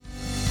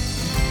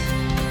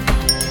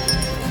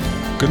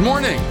Good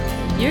morning.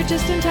 You're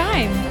just in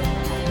time.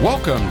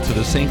 Welcome to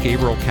the St.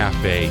 Gabriel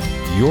Café,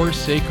 your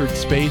sacred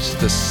space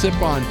to sip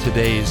on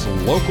today's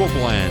local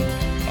blend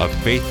of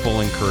faithful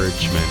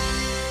encouragement.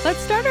 Let's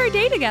start our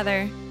day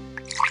together.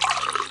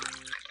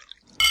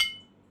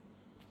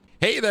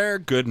 Hey there,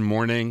 good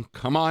morning.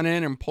 Come on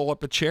in and pull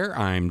up a chair.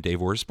 I'm Dave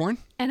Orsborn.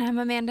 And I'm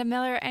Amanda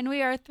Miller, and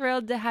we are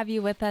thrilled to have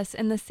you with us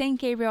in the St.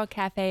 Gabriel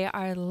Café,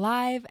 our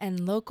live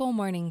and local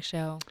morning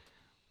show.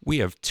 We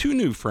have two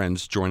new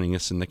friends joining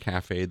us in the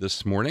cafe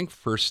this morning.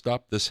 First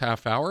up this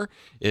half hour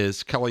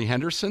is Kelly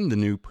Henderson, the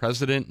new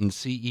president and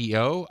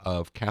CEO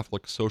of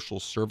Catholic Social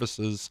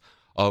Services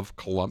of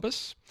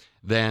Columbus.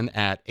 Then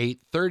at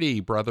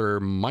 8:30, Brother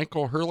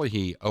Michael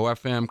Herlihy,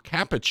 OFM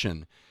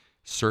Capuchin,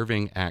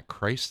 serving at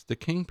Christ the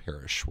King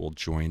Parish, will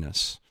join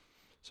us.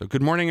 So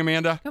good morning,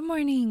 Amanda. Good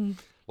morning.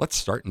 Let's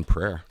start in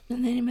prayer.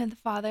 In the name of the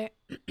Father,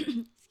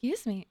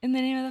 excuse me, in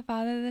the name of the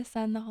Father, the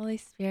Son, the Holy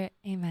Spirit.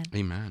 Amen.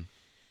 Amen.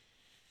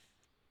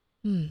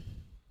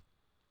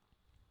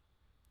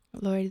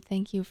 Lord,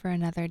 thank you for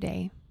another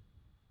day.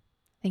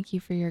 Thank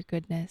you for your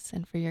goodness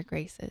and for your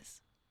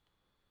graces.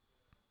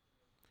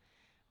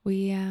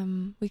 We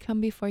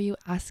come before you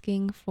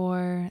asking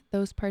for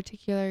those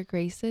particular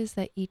graces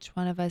that each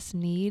one of us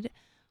need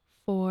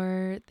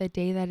for the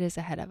day that is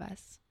ahead of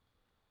us.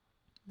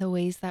 The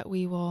ways that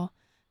we will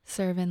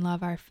serve and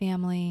love our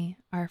family,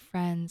 our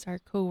friends, our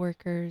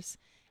coworkers,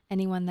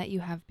 anyone that you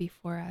have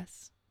before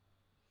us.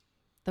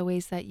 The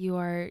ways that you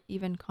are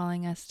even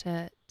calling us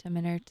to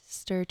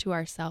minister to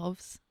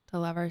ourselves, to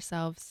love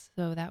ourselves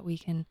so that we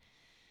can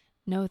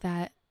know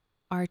that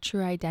our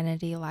true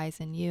identity lies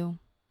in you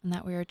and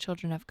that we are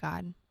children of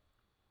God.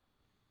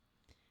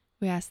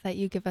 We ask that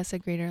you give us a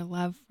greater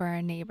love for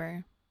our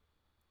neighbor,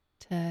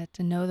 to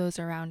know those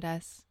around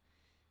us,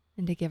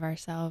 and to give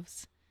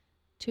ourselves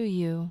to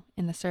you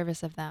in the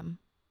service of them.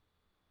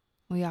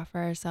 We offer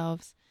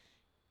ourselves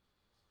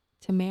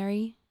to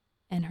Mary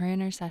and her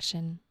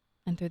intercession,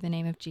 and through the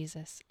name of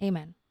Jesus.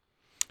 Amen.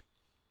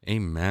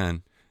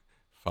 Amen.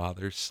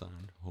 Father,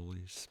 Son,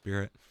 Holy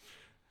Spirit.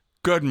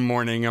 Good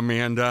morning,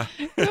 Amanda.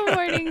 Good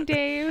morning,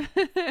 Dave.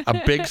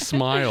 A big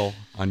smile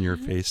on your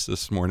face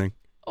this morning.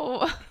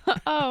 Oh,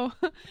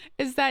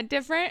 is that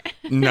different?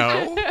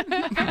 No,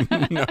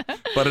 no,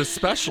 but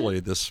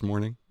especially this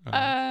morning.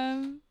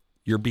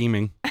 You're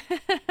beaming.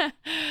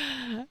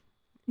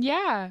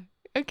 Yeah.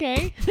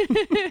 Okay.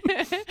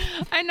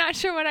 I'm not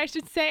sure what I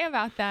should say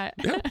about that.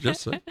 Yeah,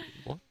 just say,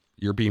 well,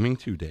 you're beaming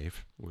too,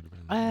 Dave. Would have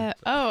been.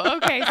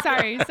 Okay.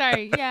 Sorry.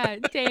 Yeah,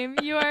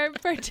 Dave, you are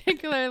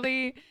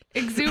particularly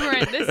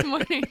exuberant this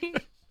morning.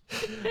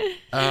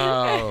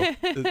 Oh,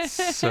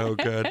 it's so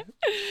good.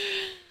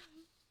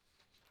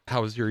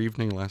 How was your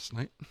evening last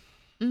night?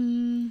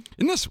 And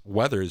this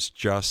weather is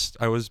just,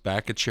 I was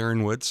back at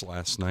Sharon Woods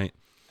last night.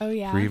 Oh,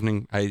 yeah. For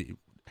evening, I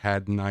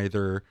had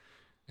neither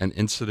an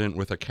incident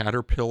with a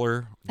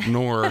caterpillar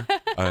nor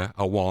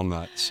a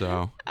walnut.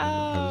 So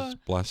I was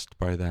blessed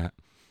by that.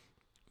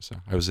 So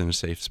I was in a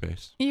safe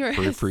space. You were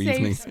in a safe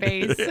evening.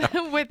 space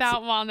Yeah.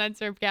 without walnuts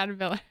or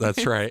caterpillars.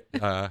 That's right.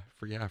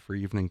 For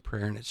evening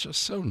prayer. And it's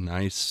just so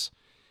nice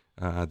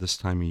this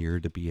time of year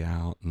to be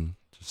out and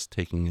just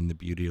taking in the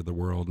beauty of the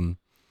world and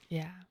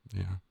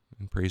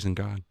and praising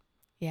God.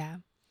 Yeah.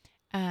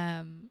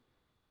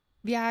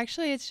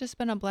 Actually it's just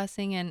been a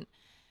blessing. And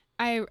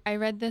I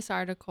read this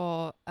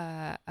article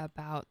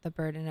about the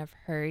burden of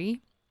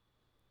hurry,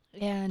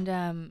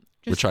 and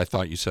which I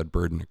thought you said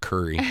burden of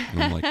curry.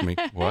 And I'm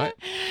like, what?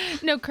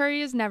 No,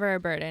 curry is never a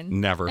burden.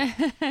 Never.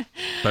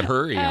 But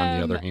hurry, on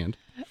the other hand.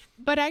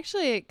 But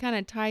actually, it kind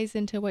of ties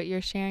into what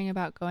you're sharing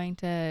about going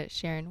to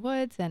Sharon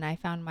Woods. And I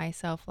found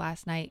myself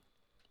last night,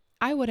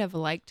 I would have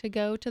liked to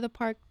go to the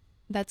park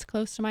that's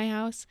close to my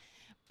house,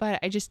 but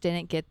I just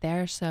didn't get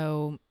there.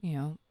 So,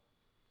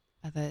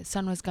 the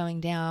sun was going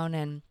down,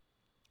 and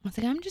I was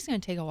like, I'm just going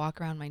to take a walk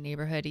around my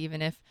neighborhood,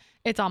 even if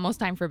it's almost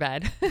time for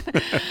bed.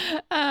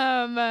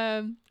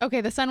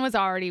 Okay, the sun was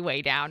already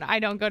way down. I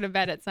don't go to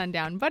bed at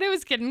sundown, but it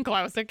was getting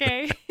close,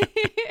 okay?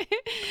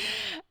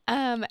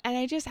 And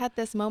I just had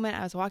this moment.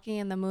 I was walking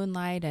in the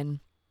moonlight, and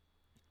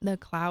the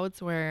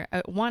clouds were,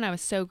 I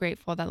was so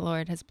grateful that the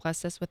Lord has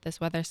blessed us with this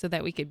weather so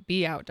that we could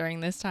be out during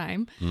this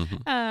time.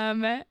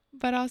 Mm-hmm.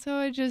 But also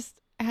I just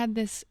had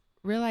this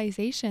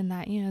realization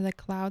that, the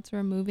clouds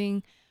were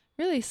moving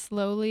really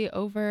slowly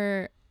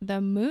over the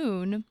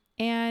moon,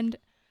 and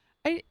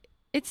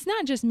it's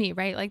not just me,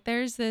 right? Like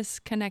there's this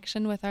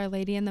connection with Our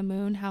Lady and the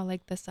moon, how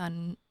like the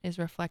sun is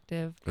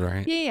reflective.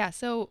 Right. Yeah.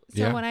 So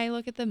when I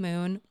look at the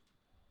moon,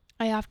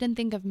 I often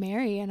think of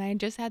Mary, and I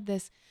just had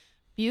this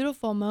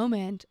beautiful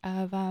moment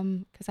of,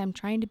 cause I'm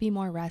trying to be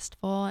more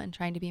restful and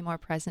trying to be more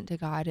present to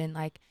God. And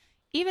like,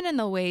 even in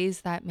the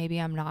ways that maybe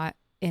I'm not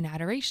in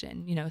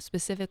adoration,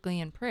 specifically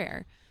in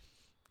prayer.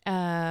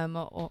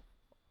 So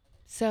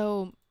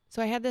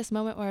I had this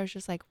moment where I was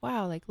just like,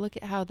 wow, like look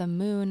at how the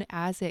moon,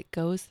 as it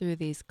goes through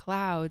these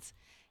clouds,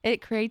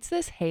 it creates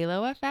this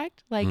halo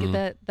effect. Like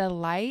the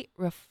light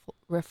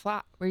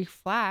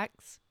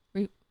reflects.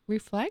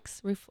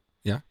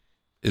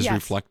 Is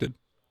reflected.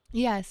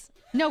 Yes.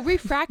 No,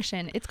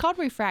 refraction. It's called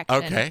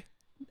refraction. Okay.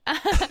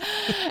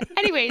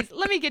 Anyways,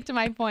 let me get to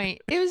my point.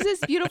 It was this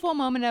beautiful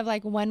moment of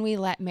like when we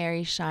let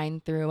Mary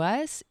shine through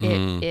us,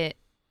 Mm,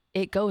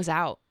 it goes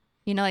out.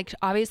 You know, like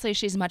obviously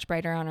she's much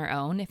brighter on her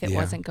own if it yeah.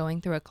 wasn't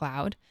going through a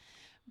cloud.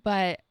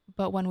 But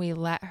when we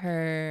let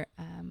her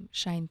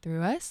shine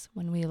through us,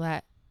 when we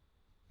let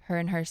her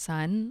and her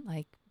son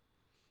like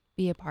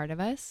be a part of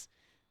us,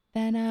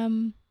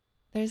 then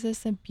there's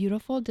this a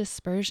beautiful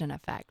dispersion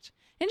effect.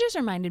 It just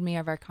reminded me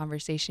of our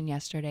conversation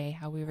yesterday,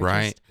 how we were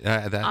Right. just I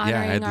had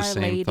honoring the Our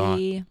same thought.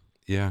 Lady.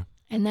 Yeah.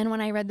 And then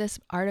when I read this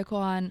article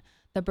on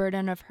the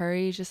burden of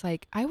hurry, just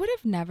like I would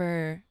have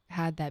never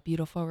had that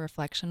beautiful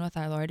reflection with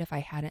our Lord if I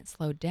hadn't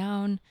slowed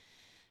down.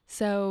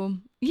 So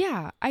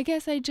yeah, I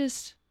guess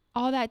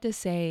all that to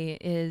say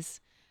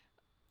is,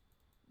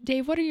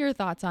 Dave, what are your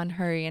thoughts on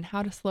hurry and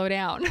how to slow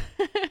down?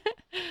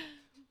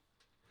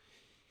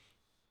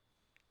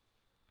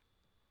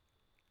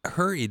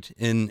 Hurried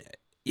in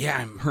Yeah,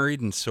 I'm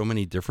hurried in so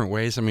many different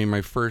ways. I mean,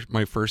 my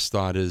first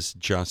thought is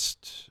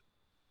just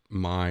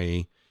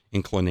my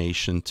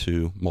inclination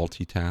to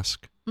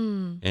multitask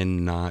Mm,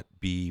 and not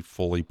be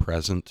fully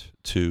present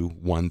to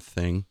one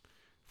thing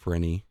for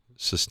any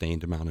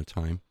sustained amount of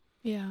time.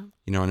 yeah.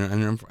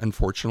 And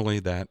unfortunately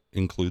that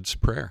includes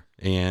prayer.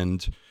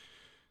 And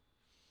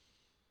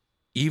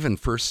even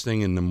first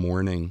thing in the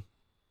morning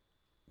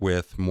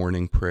with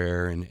morning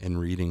prayer and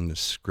reading the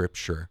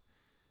scripture,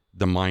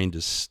 the mind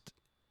is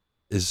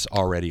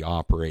already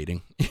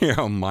operating.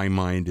 My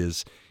mind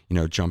is,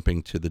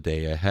 jumping to the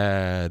day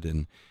ahead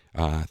and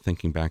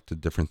thinking back to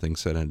different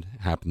things that had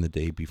happened the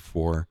day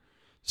before.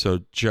 So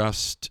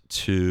just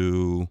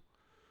to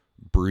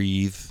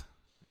breathe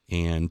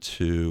and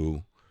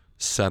to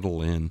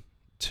settle in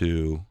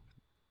to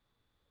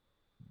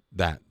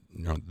that,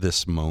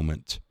 this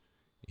moment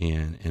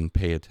and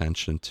pay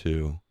attention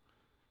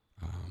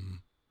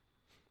um,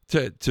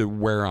 to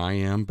where I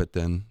am, but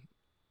then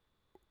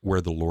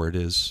where the Lord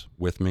is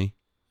with me.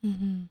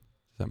 Mm-hmm.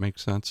 Does that make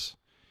sense?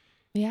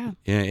 Yeah.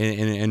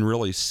 And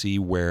really see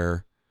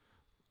where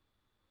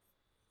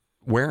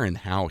and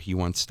how He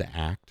wants to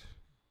act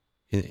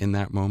in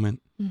that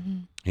moment, Mm-hmm.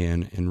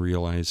 and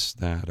realize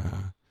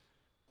that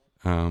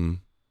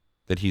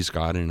He's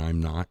God and I'm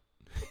not,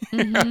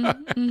 Mm-hmm.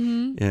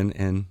 Mm-hmm.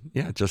 and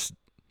yeah, just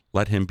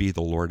let Him be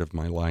the Lord of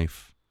my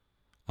life,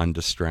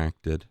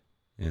 undistracted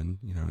and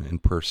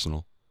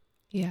personal.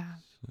 Yeah.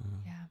 So,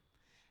 Yeah.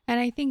 And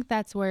I think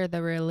that's where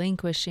the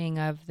relinquishing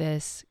of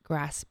this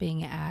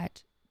grasping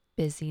at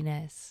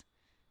busyness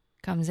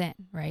comes in,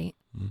 right?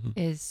 mhm.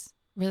 Is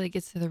really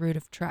gets to the root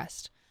of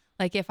trust.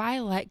 Like if I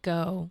let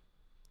go,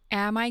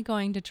 am I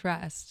going to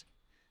trust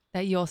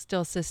that you'll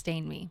still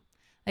sustain me?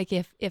 Like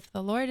if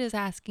the Lord is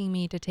asking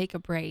me to take a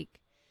break,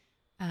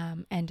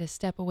 and to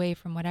step away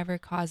from whatever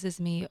causes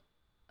me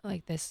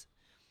like this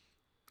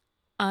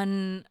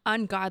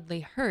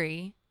ungodly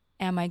hurry,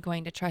 am I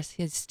going to trust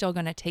He's still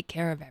going to take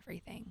care of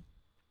everything?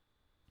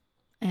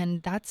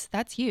 And that's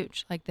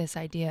huge. Like this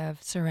idea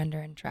of surrender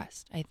and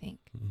trust, I think.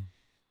 Mhm.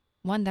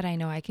 One that I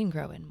know I can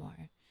grow in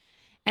more.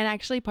 And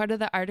actually, part of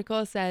the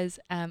article says,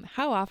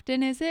 how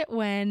often is it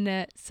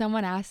when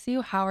someone asks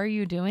you, how are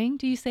you doing?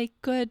 Do you say,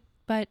 good,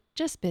 but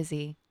just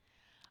busy?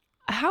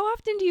 How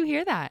often do you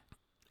hear that?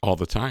 All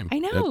the time. I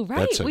know,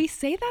 right? We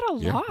say that a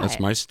Yeah, that's lot.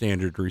 my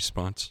standard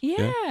response.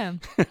 Yeah.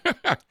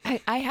 Yeah.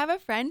 I have a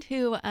friend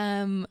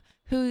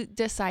who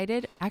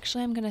decided,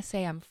 actually, I'm going to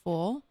say I'm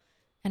full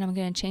and I'm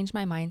going to change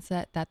my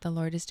mindset that the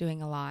Lord is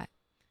doing a lot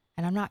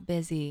and I'm not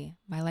busy.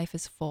 My life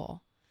is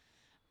full.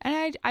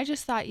 And I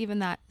just thought even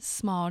that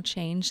small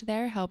change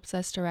there helps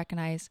us to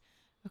recognize,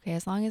 okay,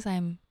 as long as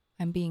I'm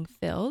being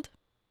filled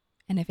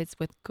and if it's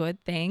with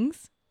good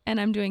things and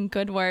I'm doing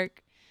good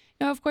work,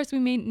 of course we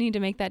may need to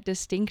make that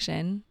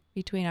distinction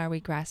between are we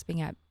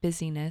grasping at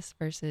busyness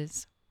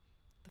versus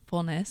the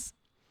fullness.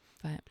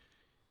 But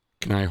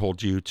Can I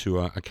hold you to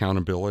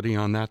accountability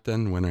on that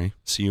then when I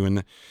see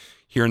you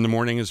here in the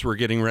morning as we're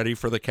getting ready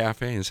for the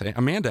cafe and say,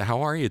 Amanda, how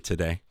are you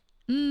today?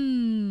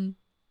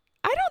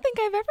 I don't think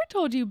I've ever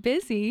told you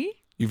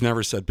busy. You've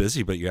never said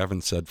busy, but you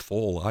haven't said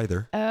full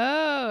either.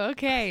 Oh,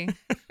 okay.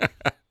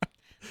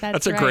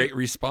 That's a right. great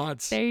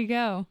response. There you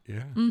go.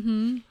 Yeah.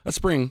 Mm-hmm. Let's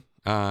bring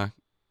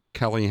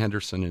Kelly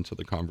Henderson into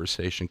the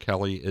conversation.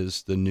 Kelly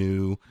is the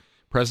new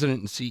president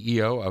and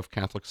CEO of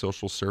Catholic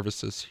Social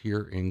Services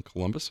here in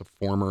Columbus, a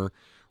former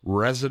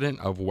resident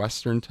of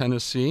Western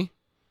Tennessee.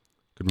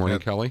 Good morning,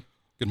 Kelly.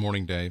 Good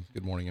morning, Dave.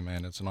 Good morning,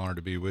 Amanda. It's an honor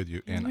to be with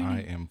you, and I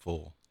am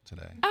full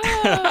today.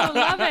 Oh,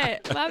 love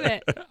it. Love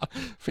it.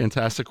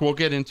 Fantastic. We'll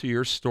get into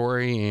your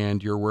story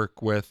and your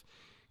work with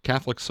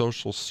Catholic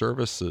Social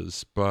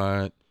Services,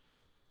 but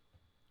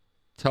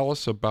tell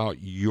us about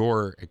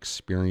your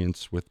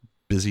experience with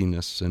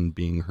busyness and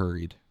being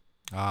hurried.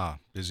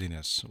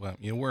 Busyness. Well,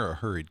 we're a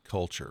hurried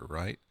culture,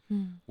 right?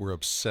 We're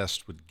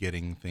obsessed with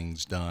getting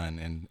things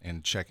done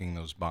and checking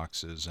those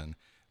boxes and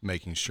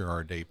making sure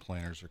our day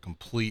planners are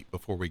complete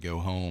before we go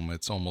home.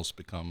 It's almost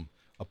become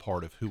a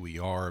part of who we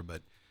are.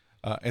 But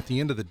at the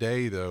end of the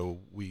day,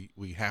 though, we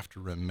have to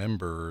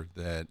remember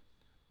that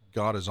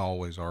God is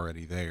always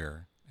already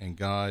there, and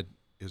God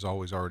is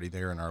always already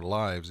there in our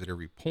lives at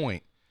every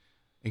point,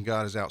 and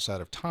God is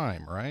outside of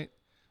time, right?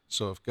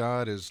 So if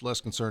God is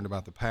less concerned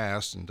about the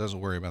past and doesn't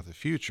worry about the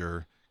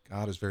future,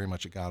 God is very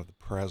much a God of the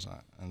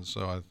present. And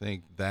so I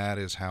think that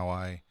is how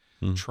I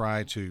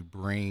try to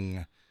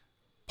bring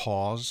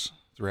pause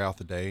throughout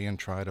the day and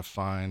try to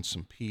find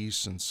some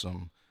peace and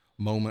some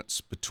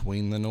moments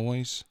between the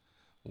noise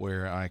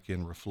where I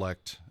can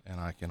reflect and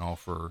I can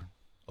offer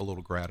a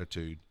little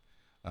gratitude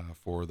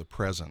for the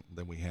present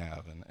that we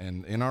have.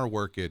 And in our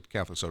work at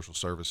Catholic Social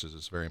Services,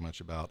 it's very much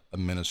about a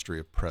ministry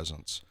of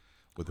presence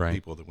with the Right.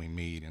 people that we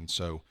meet. And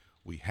so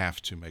we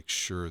have to make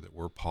sure that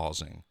we're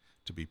pausing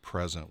to be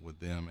present with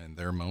them in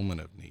their moment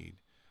of need.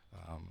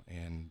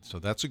 And so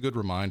that's a good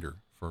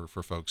reminder for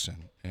folks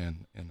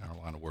in our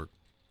line of work.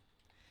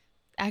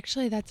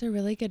 Actually, that's a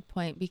really good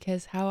point,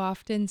 because how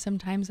often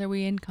sometimes are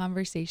we in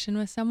conversation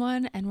with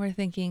someone and we're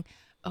thinking,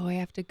 oh, I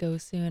have to go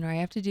soon, or I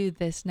have to do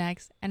this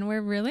next, and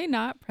we're really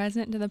not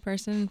present to the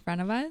person in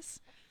front of us.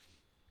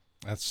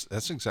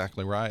 That's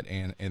exactly right.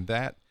 And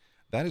that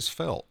is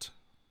felt.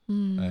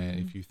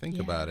 If you think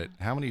about it,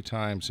 how many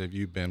times have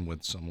you been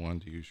with someone,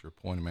 to use your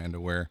point, Amanda,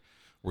 where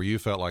you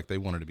felt like they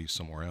wanted to be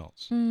somewhere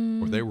else,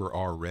 or they were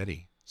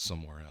already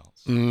somewhere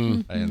else?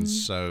 And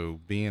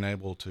so being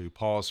able to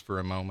pause for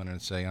a moment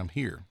and say, I'm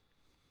here,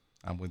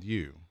 I'm with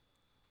you,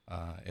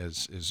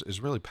 is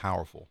really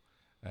powerful.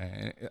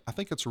 And I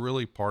think it's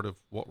really part of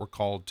what we're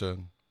called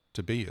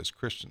to be as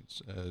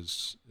Christians,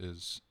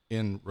 is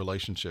in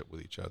relationship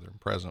with each other and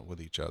present with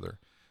each other.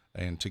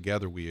 And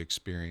together we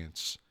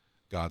experience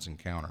God's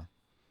encounter.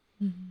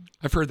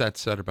 I've heard that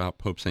said about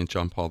Pope St.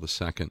 John Paul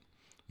II,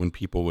 when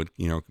people would,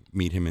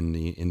 meet him in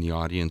the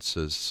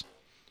audiences,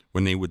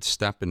 when they would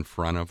step in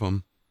front of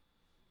him,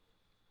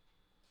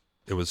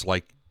 it was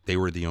like they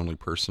were the only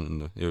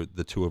person,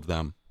 the two of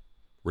them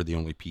were the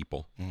only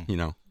people,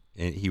 and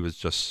he was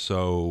just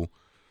so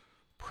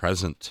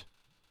present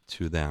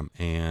to them,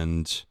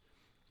 and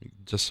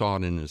just saw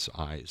it in his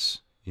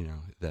eyes,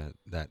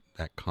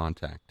 that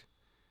contact.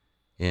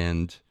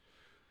 And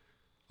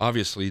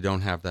obviously you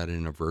don't have that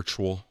in a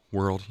virtual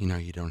world.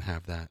 You don't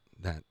have that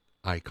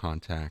eye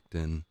contact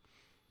and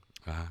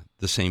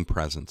the same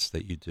presence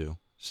that you do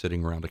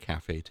sitting around a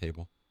cafe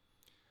table.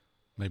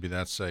 Maybe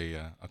that's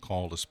a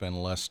call to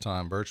spend less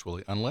time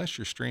virtually, unless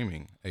you're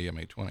streaming AM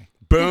 820.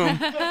 Boom.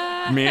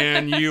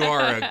 Man, you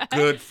are a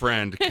good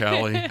friend,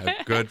 Kelly.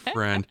 A good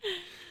friend.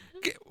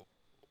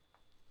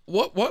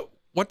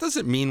 What does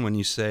it mean when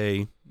you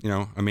say,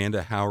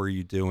 Amanda, how are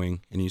you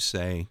doing? And you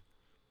say,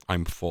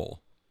 I'm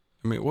full.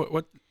 I mean,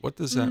 what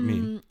does that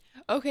mean?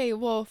 Okay,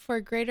 well, for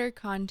greater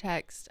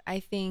context, I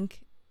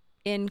think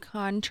in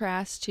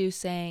contrast to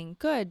saying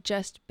good,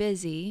 just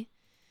busy,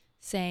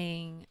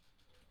 saying,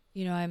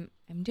 I'm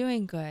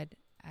doing good,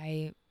 but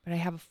I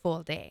have a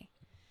full day.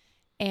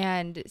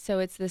 And so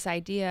it's this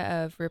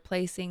idea of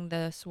replacing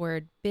this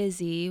word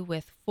busy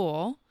with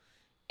full,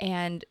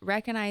 and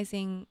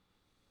recognizing,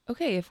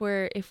 okay, if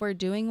we're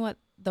doing what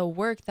the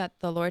work that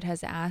the Lord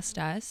has asked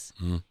us,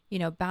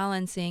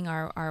 balancing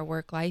our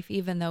work life,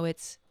 even though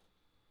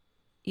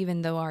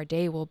our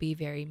day will be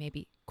very,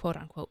 maybe quote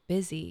unquote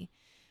busy,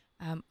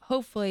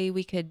 hopefully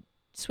we could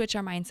switch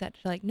our mindset to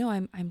like, no,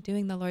 I'm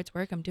doing the Lord's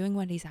work. I'm doing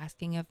what he's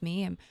asking of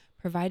me. I'm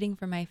providing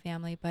for my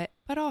family, but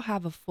I'll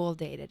have a full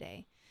day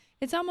today.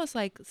 It's almost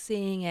like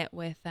seeing it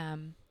with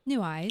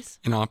new eyes.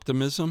 And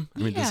optimism? I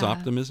mean, does Yeah.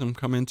 optimism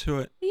come into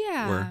it?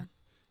 Yeah. Where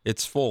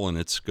it's full and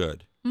it's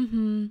good.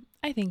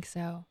 I think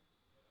so.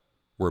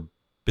 Where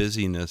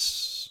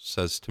busyness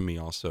says to me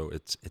also,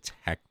 it's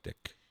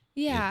hectic.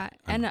 Yeah,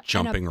 I'm and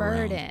jumping a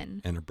around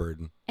burden. and a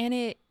burden. And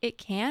it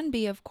can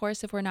be, of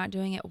course, if we're not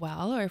doing it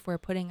well, or if we're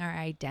putting our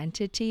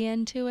identity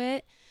into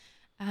it.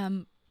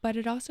 But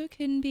it also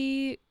can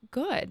be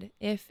good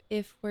if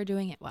we're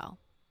doing it well.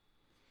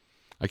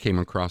 I came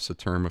across a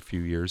term a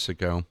few years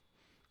ago,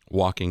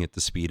 walking at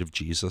the speed of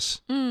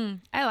Jesus.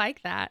 I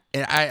like that.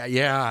 And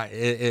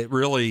it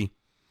really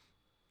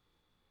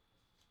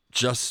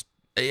just,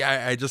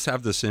 I just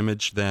have this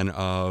image then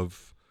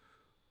of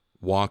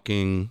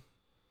walking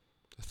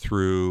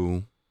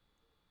through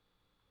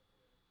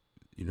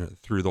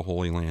the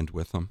Holy Land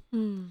with him,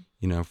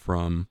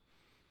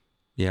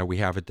 we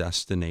have a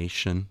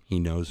destination. He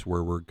knows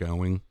where we're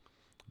going,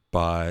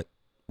 but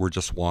we're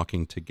just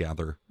walking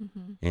together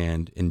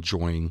and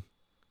enjoying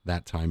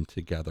that time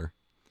together,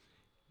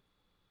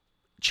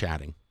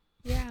 chatting.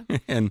 Yeah.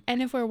 and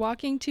if we're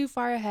walking too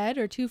far ahead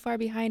or too far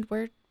behind,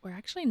 we're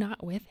actually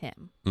not with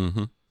him.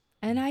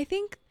 And I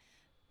think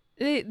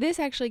this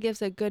actually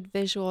gives a good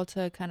visual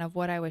to kind of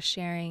what I was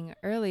sharing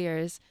earlier.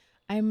 Is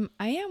I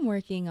am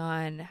working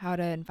on how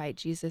to invite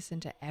Jesus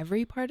into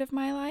every part of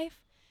my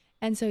life.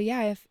 And so,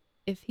 yeah,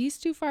 if he's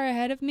too far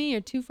ahead of me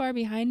or too far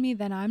behind me,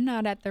 then I'm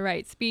not at the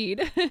right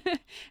speed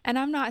and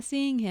I'm not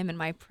seeing him in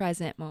my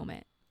present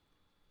moment.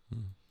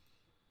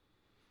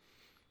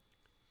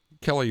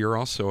 Kelly, you're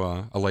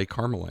also a lay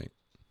Carmelite.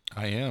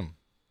 I am.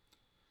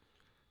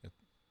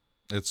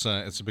 It's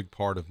a big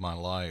part of my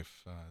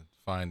life,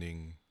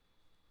 finding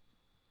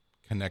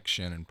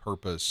connection and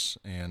purpose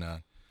and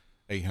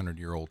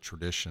 800-year-old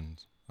tradition,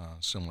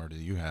 similar to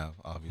you have,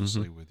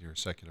 obviously, with your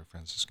secular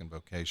Franciscan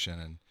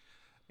vocation.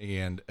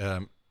 And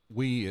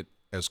we,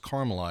 as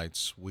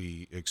Carmelites,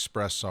 we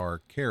express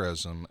our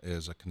charism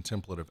as a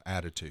contemplative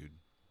attitude.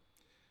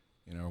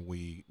 You know,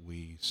 we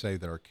say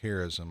that our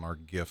charism, our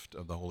gift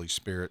of the Holy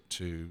Spirit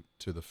to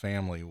the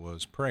family,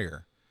 was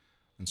prayer.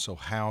 And so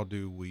how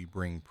do we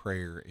bring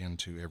prayer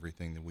into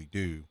everything that we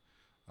do?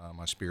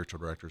 My spiritual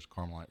director is a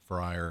Carmelite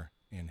friar,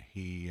 and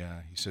he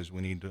says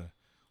we need to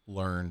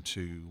learn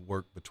to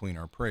work between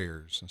our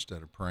prayers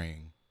instead of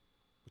praying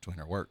between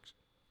our works.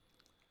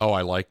 Oh,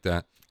 I like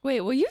that.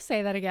 Wait, will you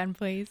say that again,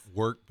 please?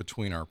 Work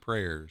between our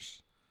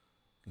prayers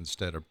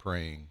instead of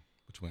praying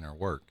between our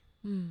work.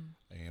 And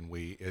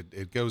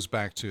it goes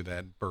back to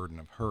that burden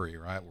of hurry,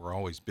 right? We're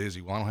always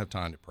busy. Well, I don't have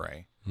time to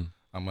pray.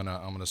 I'm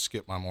gonna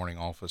skip my morning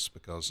office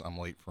because I'm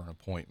late for an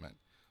appointment,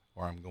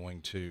 or I'm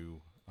going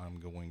to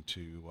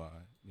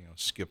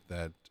skip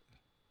that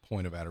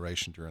point of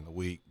adoration during the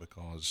week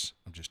because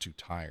I'm just too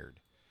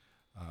tired.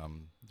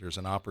 There's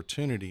an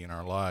opportunity in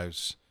our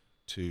lives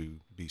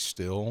to be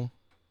still,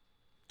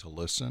 to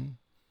listen.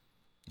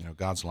 You know,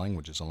 God's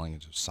language is a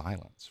language of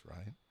silence,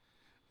 right?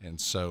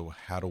 And so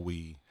how do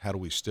we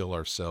still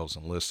ourselves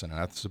and listen? And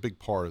that's a big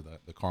part of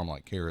the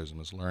Carmelite charism,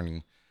 is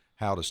learning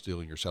how to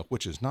still yourself,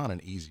 which is not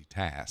an easy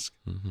task,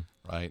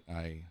 right?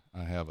 I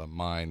have a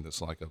mind that's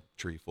like a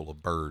tree full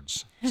of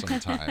birds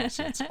sometimes.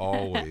 It's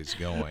always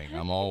going.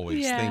 I'm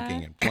always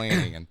thinking and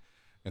planning, and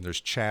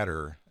there's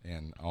chatter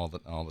and all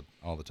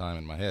the time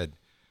in my head.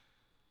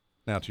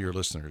 Now, to your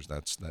listeners,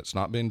 that's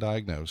not been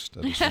diagnosed.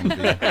 I just want to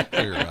be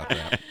clear about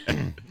that.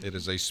 It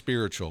is a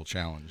spiritual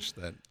challenge,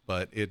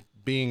 but it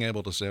being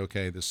able to say,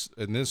 okay,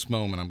 in this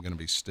moment I'm going to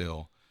be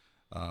still,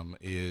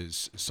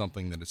 is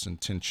something that it's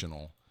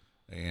intentional.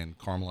 And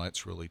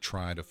Carmelites really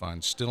try to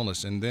find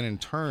stillness, and then in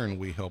turn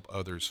we help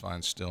others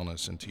find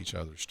stillness and teach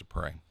others to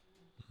pray.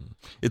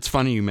 It's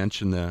funny you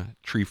mentioned the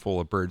tree full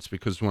of birds,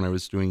 because when I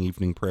was doing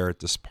evening prayer at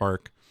this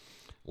park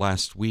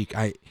last week,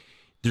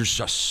 there's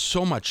just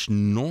so much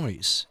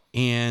noise,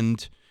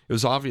 and it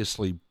was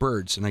obviously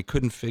birds, and I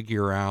couldn't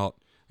figure out,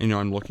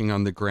 I'm looking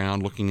on the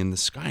ground, looking in the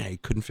sky, I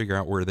couldn't figure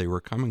out where they were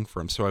coming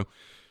from. So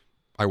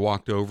I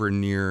walked over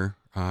near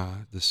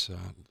this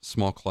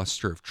small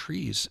cluster of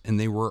trees, and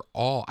they were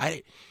all,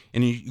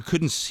 and you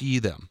couldn't see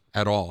them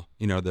at all.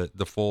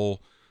 The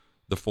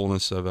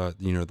fullness of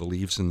the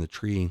leaves in the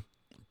tree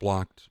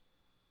blocked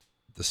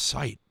the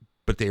sight,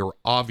 but they were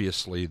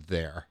obviously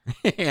there,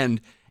 and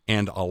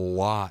a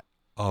lot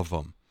of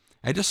them.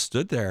 I just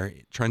stood there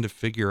trying to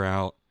figure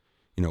out,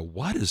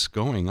 what is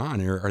going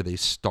on? Are they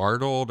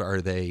startled?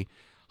 Are they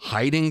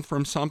hiding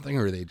from something?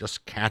 Or are they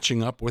just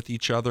catching up with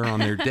each other on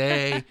their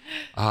day?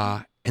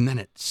 And then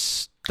it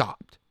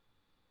stopped.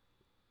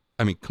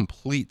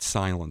 Complete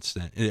silence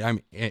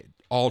then.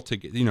 All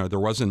together, there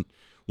wasn't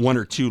one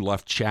or two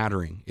left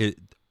chattering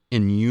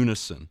in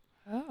unison.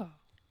 Oh.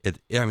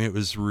 It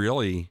was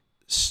really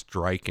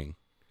striking.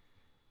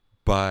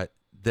 But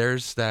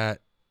there's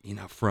that,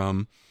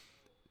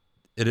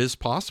 it is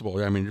possible.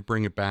 To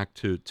bring it back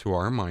to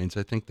our minds,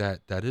 I think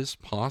that is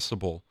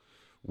possible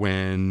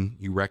when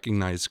you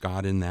recognize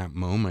God in that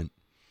moment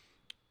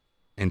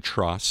and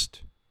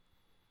trust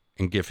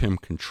and give him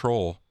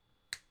control.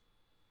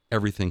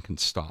 Everything can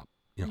stop.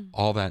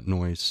 All that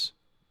noise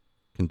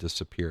can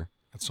disappear.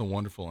 That's a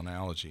wonderful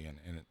analogy, and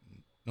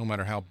no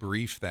matter how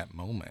brief that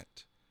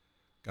moment,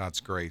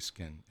 God's grace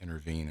can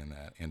intervene in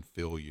that and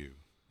fill you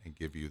and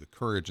give you the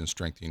courage and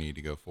strength you need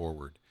to go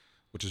forward,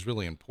 which is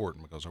really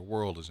important because our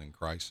world is in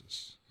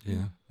crisis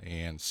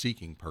and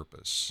seeking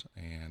purpose,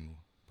 and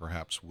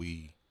perhaps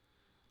we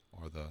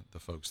are the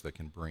folks that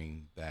can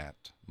bring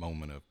that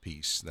moment of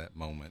peace, that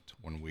moment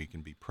when we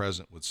can be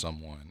present with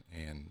someone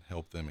and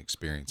help them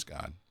experience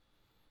God.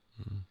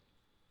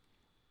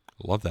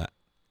 Love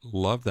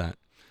that.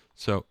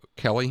 So,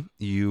 Kelly,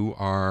 you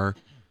are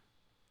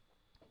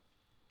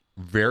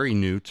very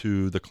new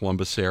to the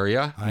Columbus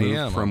area. I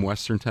am. From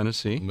Western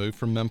Tennessee. Moved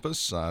from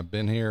Memphis. I've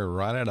been here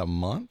right at a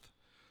month,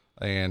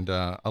 and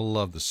I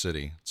love the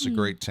city. It's a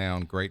great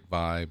town, great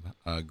vibe,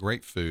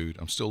 great food.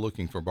 I'm still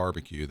looking for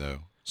barbecue,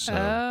 though. So,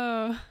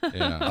 yeah.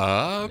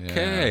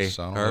 Okay. Yeah,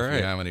 so I don't know if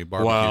you have any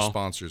barbecue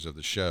sponsors of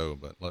the show,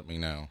 but let me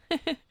know.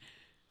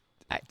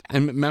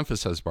 And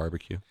Memphis has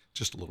barbecue.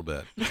 Just a little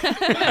bit.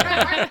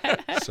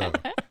 So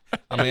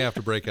I may have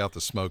to break out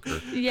the smoker.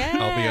 Yeah.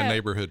 I'll be a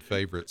neighborhood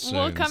favorite soon.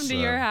 We'll come to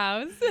your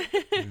house.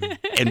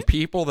 And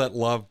people that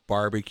love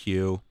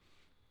barbecue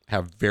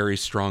have very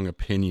strong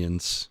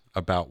opinions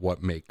about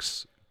what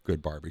makes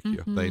good barbecue.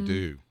 Mm-hmm.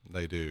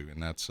 They do.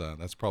 And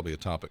that's probably a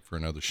topic for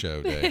another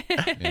show day.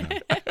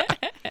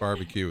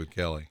 Barbecue with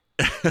Kelly.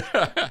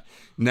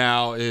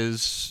 Now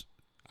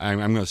I'm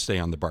going to stay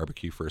on the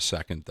barbecue for a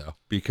second, though,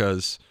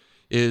 because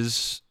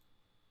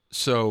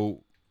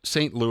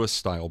St. Louis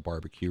style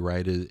barbecue,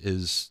 right,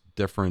 is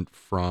different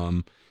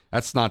from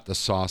that's not the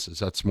sauces.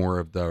 That's more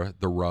of the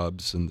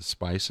rubs and the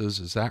spices.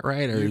 Is that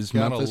right? Or is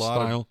Memphis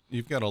style?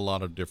 You've got a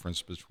lot of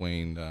difference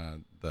between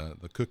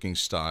the cooking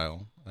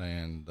style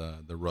and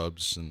the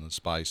rubs and the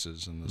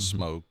spices and the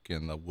smoke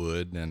and the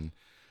wood and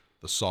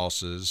the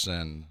sauces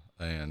and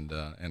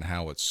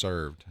how it's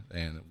served,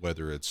 and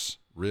whether it's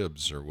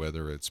ribs or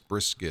whether it's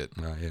brisket.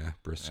 Yeah,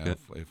 brisket.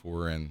 If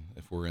we're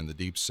in the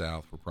deep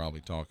South, we're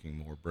probably talking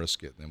more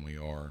brisket than we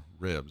are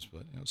ribs.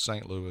 But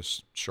St.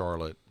 Louis,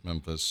 Charlotte,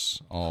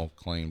 Memphis all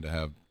claim to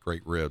have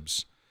great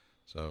ribs.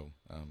 So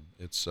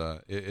it's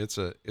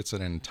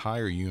an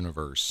entire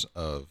universe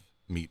of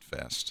meat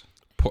fest.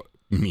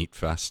 Meat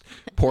fest.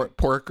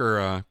 Pork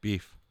or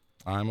beef?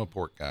 I'm a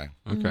pork guy.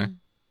 Okay.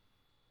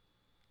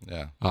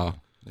 Yeah. Oh.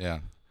 Yeah.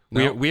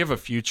 We have a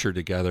future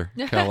together,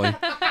 Kelly.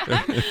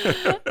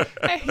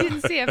 I can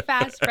see a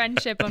fast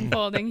friendship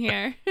unfolding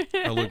here.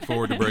 I look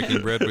forward to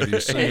breaking bread with you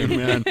soon.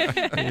 Amen.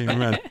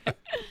 Amen.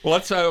 Well,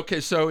 let's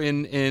okay. So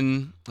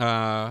in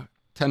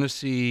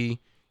Tennessee,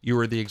 you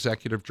were the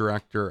executive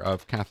director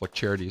of Catholic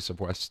Charities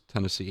of West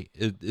Tennessee.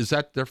 Is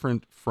that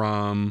different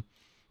from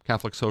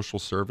Catholic Social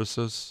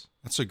Services?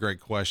 That's a great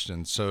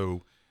question.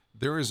 So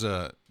there's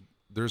a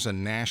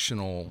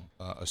national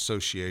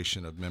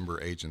association of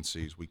member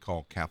agencies we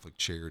call Catholic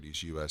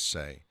Charities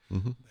USA.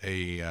 Mm-hmm.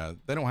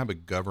 They don't have a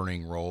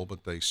governing role,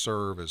 but they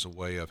serve as a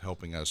way of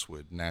helping us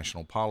with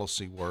national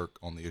policy work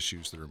on the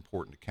issues that are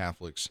important to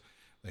Catholics.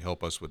 They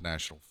help us with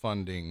national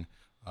funding.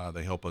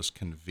 They help us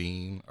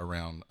convene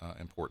around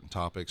important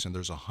topics. And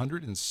there's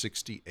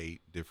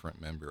 168 different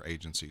member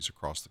agencies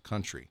across the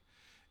country,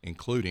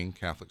 including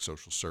Catholic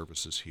Social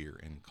Services here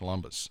in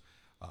Columbus.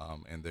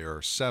 And there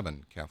are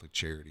 7 Catholic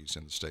charities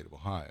in the state of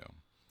Ohio,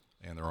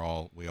 and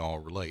we all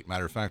relate.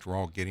 Matter of fact, we're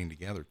all getting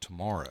together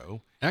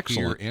tomorrow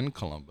here in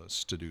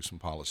Columbus to do some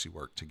policy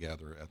work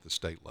together at the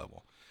state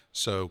level.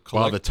 So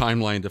the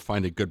timeline to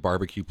find a good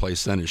barbecue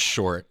place then is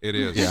short. It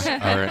is.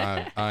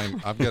 Yeah.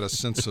 I've got a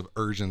sense of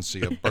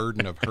urgency, a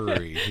burden of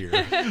hurry here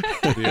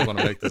to be able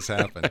to make this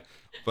happen.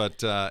 But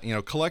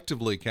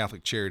collectively,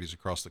 Catholic Charities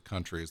across the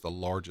country is the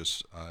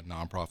largest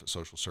nonprofit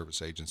social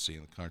service agency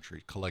in the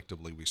country.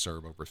 Collectively, we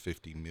serve over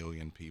 50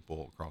 million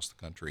people across the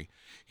country.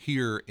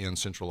 Here in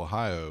Central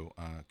Ohio,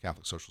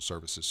 Catholic Social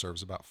Services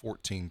serves about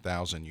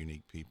 14,000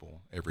 unique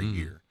people every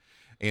year.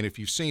 And if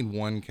you've seen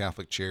one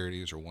Catholic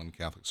Charities or one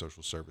Catholic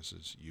Social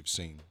Services, you've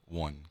seen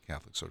one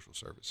Catholic Social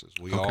Services.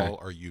 We all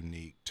are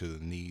unique to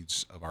the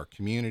needs of our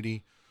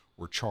community.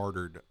 We're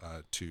chartered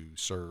to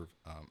serve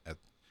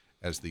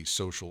as the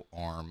social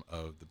arm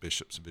of the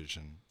bishop's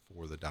vision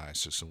for the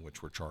diocese in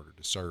which we're chartered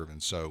to serve.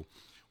 And so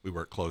we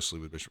work closely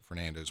with Bishop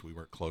Fernandez. We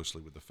work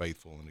closely with the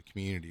faithful in the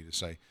community to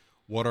say,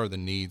 what are the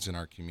needs in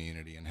our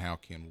community, and how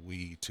can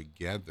we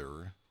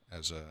together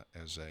as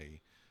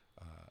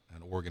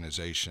an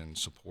organization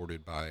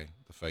supported by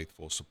the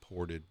faithful,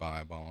 supported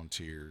by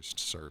volunteers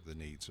to serve the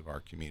needs of our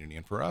community.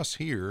 And for us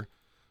here,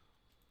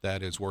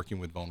 that is working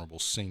with vulnerable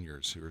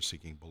seniors who are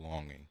seeking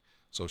belonging.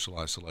 Social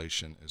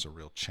isolation is a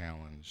real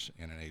challenge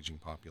in an aging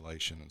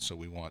population, and so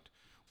we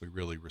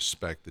really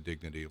respect the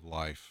dignity of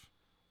life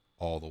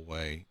all the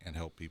way and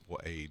help people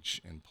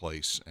age in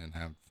place and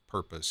have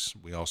purpose.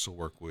 We also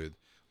work with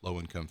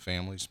low-income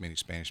families, many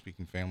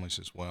Spanish-speaking families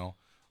as well.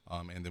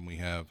 And then we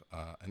have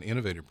an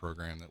innovative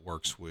program that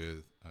works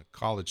with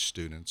college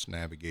students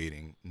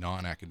navigating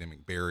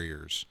non-academic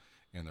barriers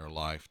in their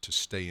life to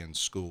stay in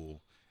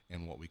school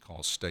in what we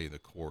call stay the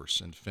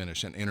course and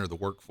finish and enter the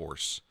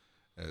workforce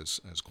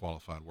as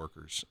qualified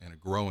workers in a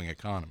growing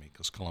economy,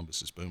 because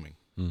Columbus is booming.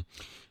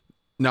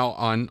 Now,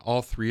 on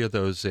all 3 of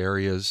those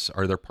areas,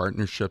 are there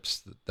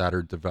partnerships that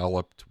are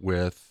developed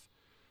with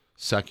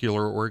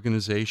secular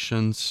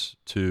organizations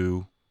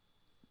to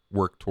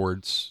work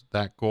towards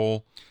that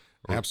goal?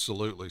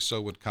 Absolutely. So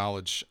with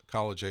college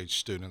age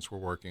students, we're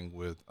working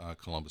with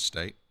Columbus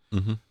State,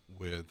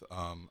 with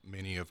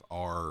many of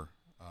our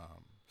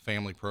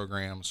family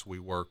programs. We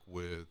work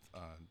with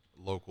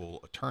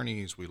local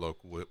attorneys. We work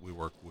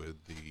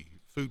with the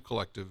food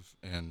collective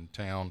in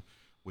town.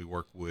 We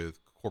work with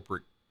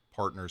corporate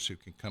partners who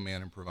can come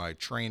in and provide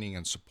training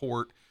and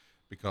support,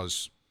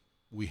 because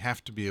we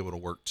have to be able to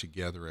work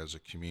together as a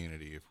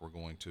community if we're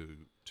going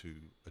to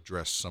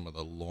address some of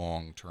the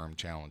long-term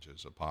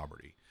challenges of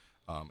poverty.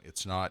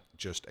 It's not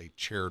just a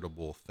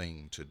charitable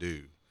thing to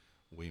do.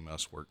 We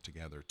must work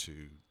together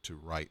to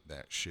right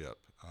that ship.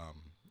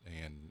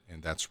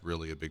 And that's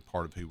really a big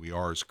part of who we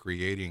are, is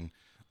creating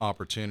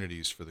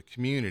opportunities for the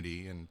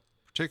community, and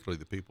particularly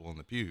the people in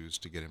the pews,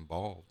 to get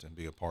involved and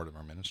be a part of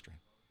our ministry.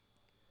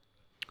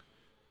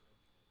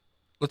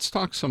 Let's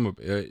talk some.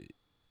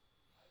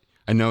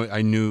 I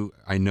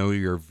know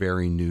you're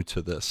very new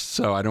to this,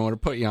 so I don't want to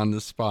put you on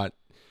the spot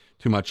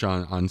too much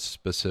on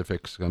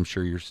specifics. I'm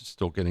sure you're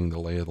still getting the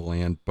lay of the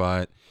land,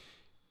 but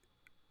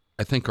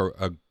I think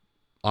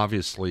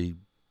obviously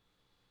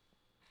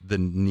the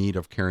need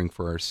of caring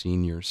for our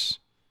seniors,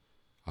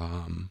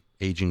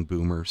 aging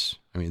boomers.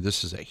 I mean,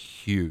 this is a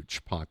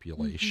huge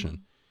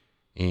population.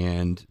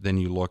 And then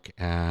you look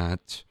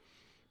at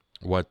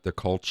what the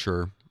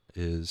culture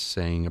is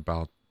saying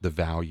about the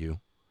value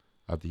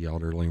of the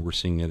elderly. We're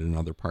seeing it in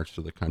other parts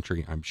of the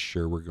country. I'm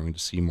sure we're going to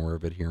see more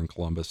of it here in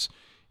Columbus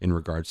in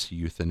regards to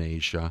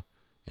euthanasia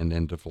and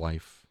end of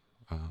life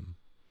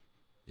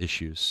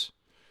issues.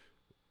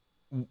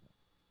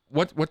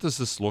 What does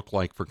this look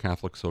like for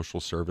Catholic Social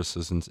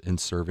Services in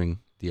serving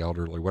the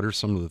elderly? What are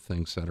some of the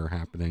things that are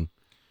happening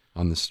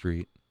on the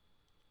street?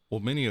 Well,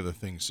 many of the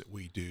things that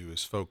we do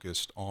is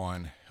focused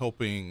on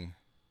helping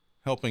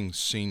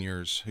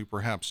seniors who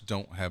perhaps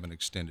don't have an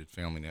extended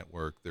family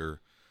network. They're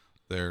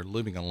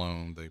living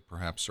alone. They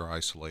perhaps are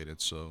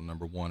isolated. So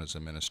number one is a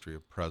ministry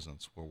of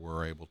presence, where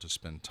we're able to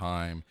spend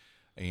time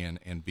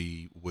and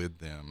be with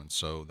them. And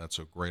so that's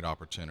a great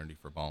opportunity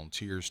for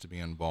volunteers to be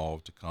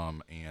involved, to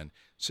come and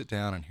sit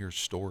down and hear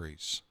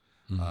stories,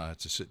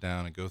 to sit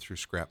down and go through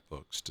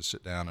scrapbooks, to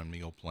sit down and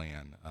meal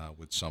plan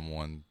with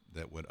someone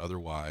that would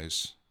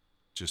otherwise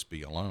just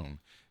be alone.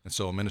 And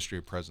so a ministry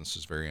of presence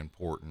is very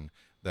important.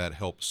 That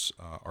helps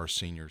our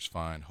seniors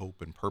find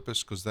hope and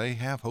purpose, because they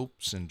have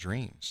hopes and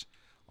dreams.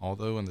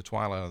 Although in the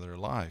twilight of their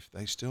life,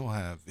 they still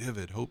have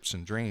vivid hopes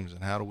and dreams.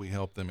 And how do we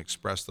help them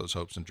express those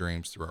hopes and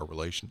dreams through our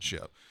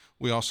relationship?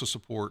 We also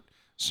support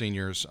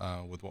seniors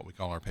with what we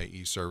call our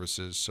payee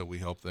services. So we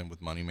help them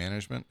with money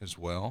management as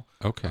well.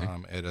 Okay.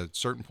 At a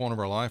certain point of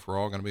our life, we're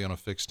all going to be on a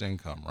fixed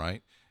income,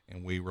 right?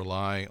 And we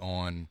rely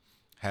on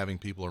having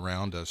people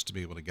around us to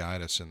be able to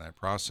guide us in that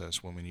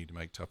process when we need to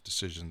make tough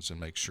decisions and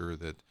make sure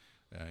that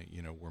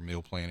we're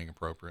meal planning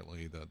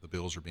appropriately, the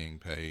bills are being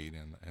paid,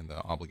 and the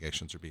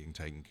obligations are being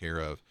taken care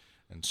of.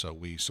 And so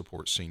we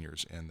support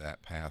seniors in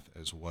that path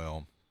as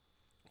well.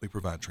 We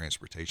provide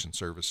transportation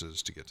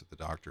services to get to the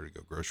doctor, to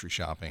go grocery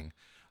shopping.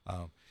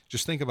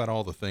 Just think about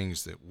all the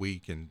things that we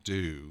can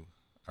do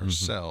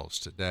ourselves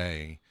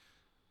today,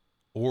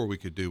 or we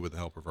could do with the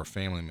help of our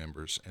family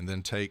members, and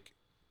then take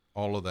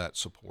all of that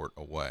support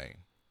away.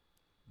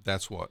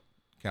 That's what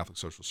Catholic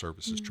Social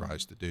Services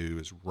tries to do,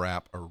 is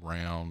wrap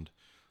around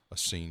a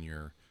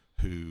senior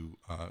who,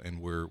 and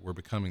we're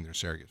becoming their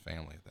surrogate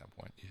family at that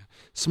point. Yeah.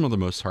 Some of the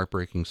most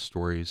heartbreaking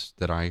stories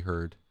that I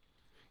heard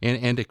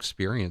and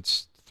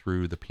experienced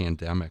through the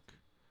pandemic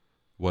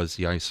was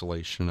the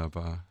isolation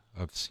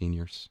of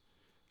seniors.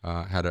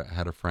 Had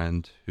a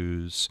friend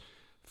whose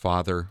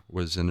father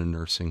was in a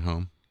nursing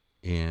home,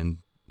 and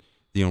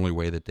the only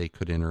way that they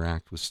could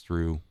interact was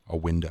through a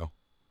window.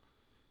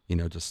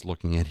 Just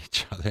looking at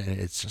each other. And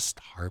it's just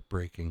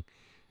heartbreaking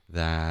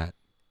that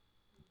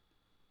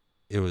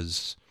it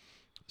was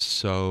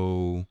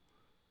so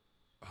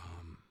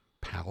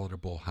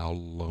palatable how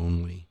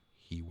lonely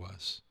he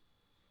was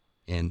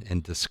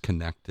and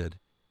disconnected,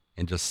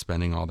 and just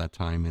spending all that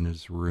time in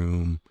his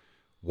room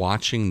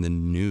watching the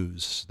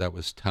news that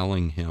was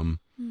telling him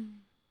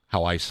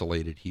how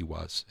isolated he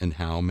was and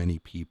how many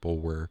people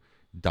were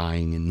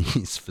dying in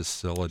these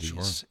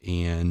facilities. Sure.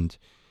 And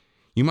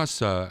you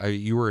must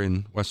you were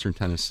in Western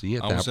Tennessee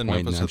at I that was in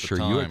point, Memphis and I'm at the sure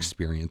you time.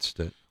 experienced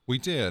it. We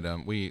did.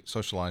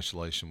 Social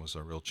isolation was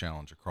a real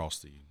challenge across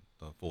the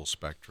full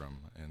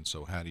spectrum. And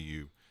so how do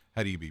you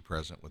be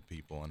present with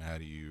people, and how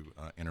do you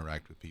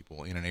interact with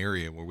people in an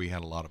area where we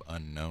had a lot of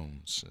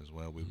unknowns as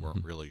well? We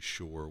weren't really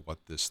sure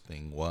what this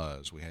thing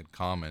was. We had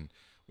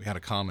a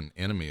common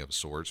enemy of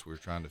sorts. We were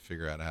trying to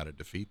figure out how to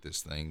defeat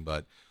this thing.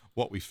 But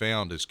what we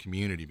found is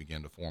community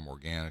began to form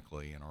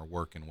organically, and our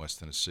work in West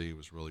Tennessee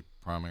was really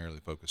primarily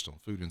focused on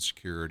food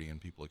insecurity and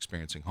people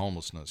experiencing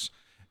homelessness.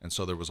 And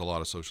so there was a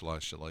lot of social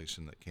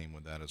isolation that came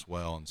with that as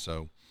well. And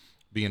so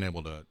being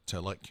able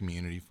to let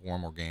community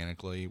form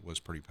organically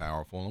was pretty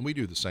powerful. And we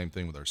do the same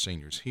thing with our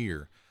seniors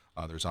here.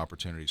 There's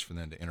opportunities for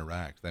them to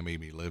interact. They may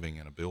be living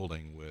in a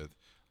building with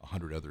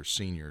 100 other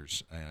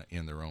seniors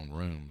in their own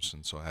rooms.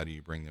 And so how do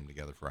you bring them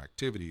together for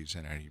activities,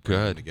 and how do you bring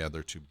them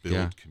together to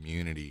build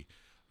community?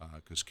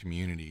 Because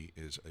community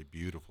is a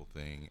beautiful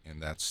thing,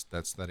 and that's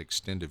that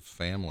extended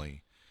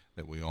family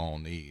that we all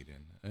need.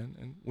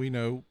 And we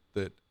know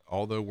that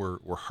although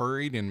we're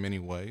hurried in many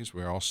ways,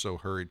 we're also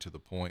hurried to the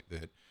point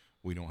that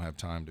we don't have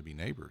time to be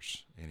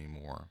neighbors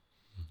anymore.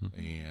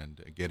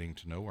 And getting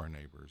to know our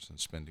neighbors and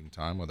spending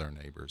time with our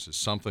neighbors is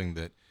something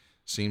that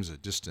seems a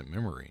distant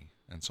memory.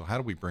 And so how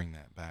do we bring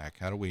that back?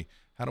 How do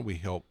we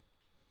help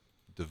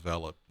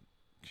develop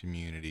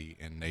community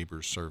and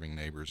neighbors serving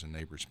neighbors and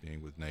neighbors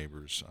being with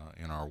neighbors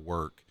in our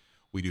work?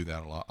 We do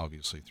that a lot,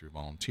 obviously, through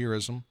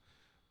volunteerism,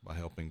 by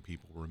helping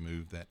people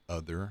remove that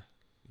other.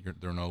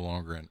 They're no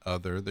longer an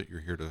other that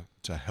you're here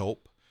to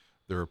help.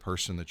 They're a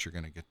person that you're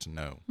going to get to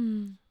know,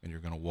 and you're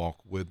going to walk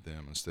with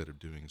them instead of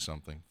doing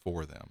something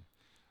for them.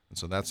 And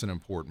so that's an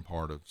important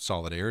part of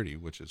solidarity,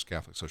 which is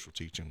Catholic Social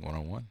Teaching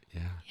 101.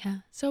 Yeah.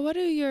 So what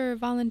do your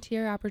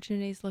volunteer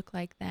opportunities look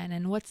like then,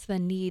 and what's the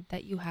need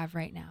that you have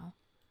right now?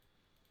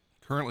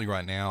 Currently,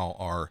 right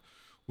now,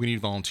 we need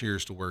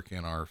volunteers to work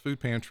in our food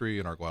pantry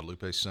and our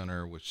Guadalupe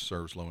Center, which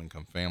serves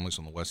low-income families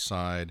on the west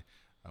side.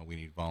 We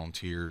need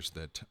volunteers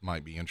that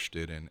might be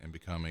interested in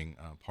becoming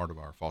part of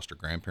our foster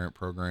grandparent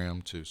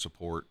program to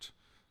support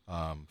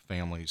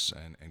families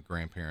and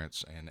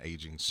grandparents and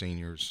aging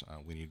seniors.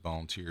 We need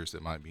volunteers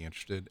that might be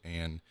interested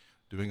in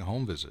doing a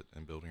home visit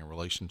and building a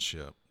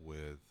relationship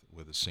with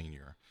a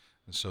senior.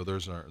 And so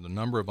there's the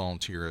number of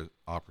volunteer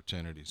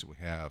opportunities that we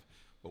have.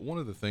 But one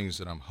of the things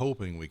that I'm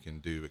hoping we can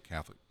do at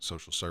Catholic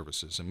Social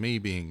Services, and me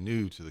being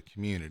new to the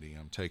community,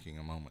 I'm taking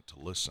a moment to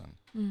listen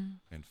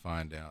and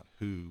find out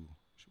who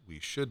we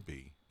should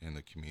be in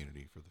the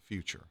community for the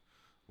future.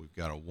 We've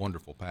got a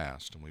wonderful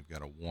past, and we've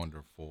got a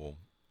wonderful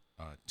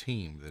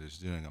team that is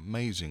doing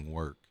amazing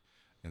work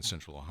in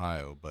Central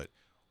Ohio. But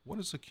what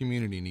does the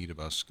community need of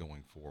us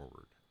going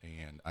forward?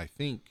 And I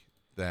think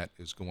that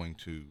is going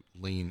to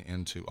lean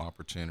into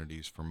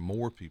opportunities for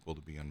more people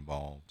to be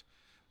involved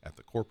at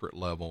the corporate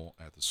level,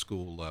 at the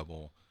school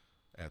level,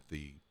 at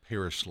the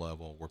parish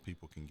level, where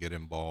people can get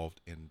involved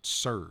and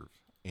serve.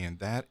 And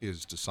that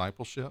is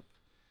discipleship,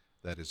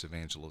 that is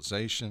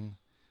evangelization,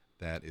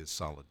 that is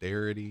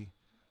solidarity.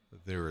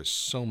 There is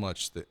so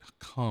much that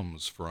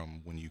comes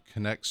from when you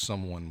connect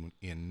someone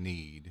in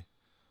need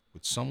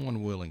with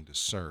someone willing to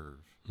serve.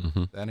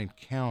 That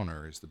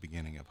encounter is the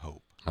beginning of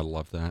hope. I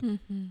love that.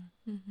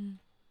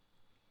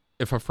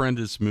 If a friend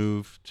has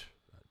moved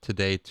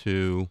today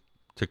to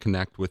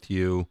connect with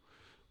you,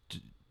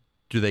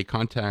 do they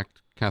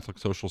contact Catholic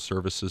Social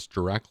Services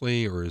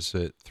directly, or is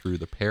it through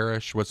the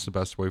parish? What's the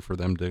best way for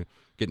them to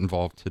get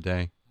involved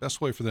today? Best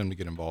way for them to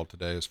get involved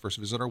today is first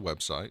visit our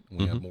website.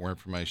 We have more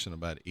information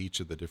about each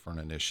of the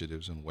different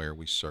initiatives and where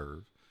we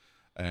serve.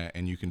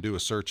 And you can do a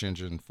search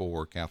engine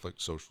for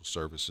Catholic Social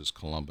Services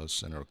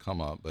Columbus, and it'll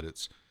come up, but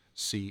it's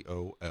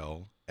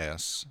colscss.org.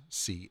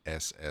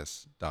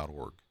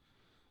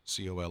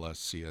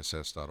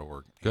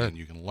 colscss.org. Good. And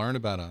you can learn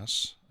about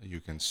us. You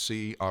can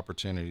see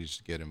opportunities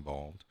to get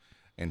involved.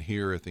 And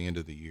here at the end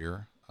of the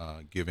year,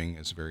 giving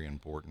is very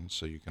important,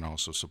 so you can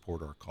also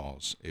support our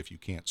cause. If you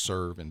can't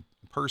serve in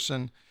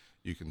person,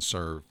 you can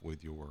serve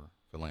with your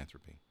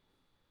philanthropy.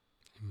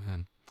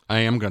 Amen. I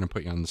am going to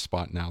put you on the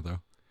spot now, though.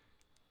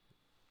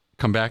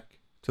 Come back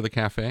to the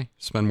cafe,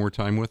 spend more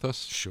time with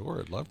us. Sure,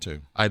 I'd love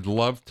to. I'd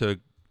love to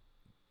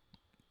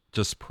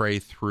just pray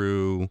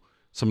through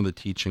some of the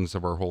teachings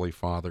of our Holy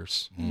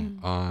Fathers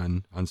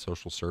on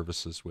social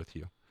services with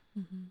you.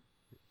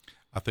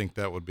 I think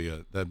that'd be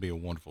a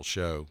wonderful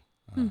show.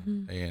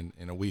 And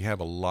we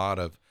have a lot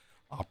of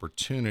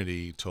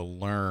opportunity to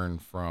learn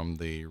from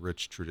the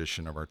rich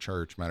tradition of our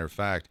church. Matter of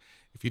fact,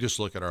 if you just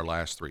look at our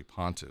last three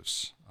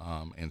pontiffs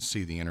and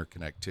see the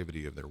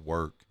interconnectivity of their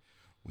work,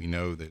 we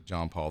know that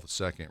John Paul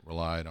II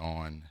relied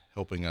on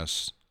helping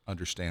us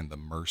understand the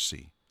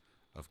mercy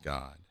of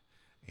God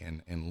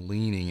and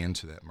leaning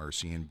into that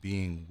mercy and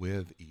being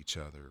with each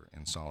other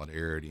in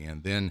solidarity.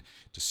 And then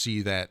to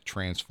see that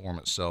transform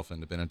itself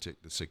into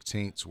Benedict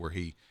XVI, where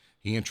he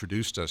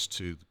introduced us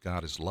to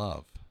God as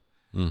love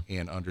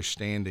and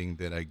understanding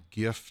that a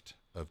gift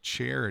of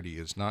charity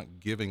is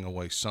not giving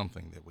away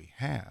something that we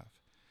have.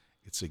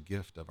 It's a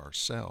gift of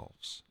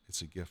ourselves.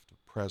 It's a gift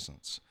of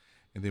presence.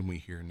 And then we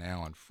hear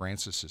now in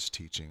Francis's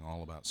teaching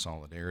all about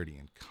solidarity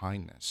and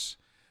kindness.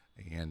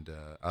 And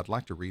I'd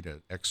like to read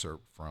an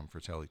excerpt from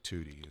Fratelli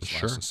Tutti,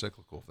 his last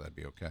encyclical, if that'd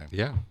be okay.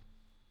 Yeah.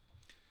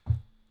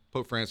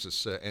 Pope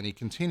Francis, and he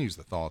continues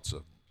the thoughts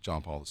of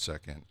John Paul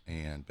II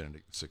and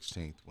Benedict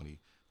XVI when he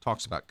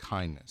talks about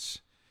kindness.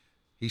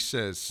 He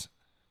says,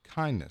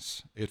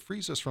 kindness, it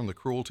frees us from the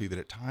cruelty that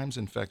at times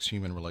infects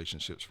human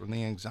relationships, from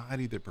the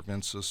anxiety that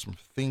prevents us from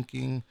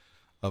thinking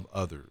of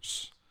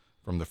others,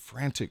 from the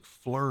frantic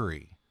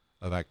flurry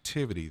of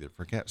activity that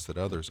forgets that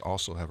others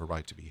also have a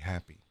right to be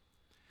happy.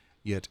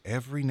 Yet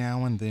every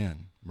now and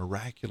then,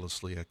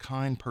 miraculously, a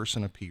kind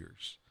person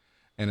appears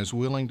and is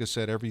willing to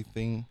set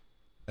everything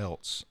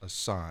else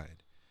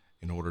aside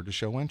in order to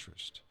show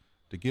interest,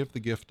 to give the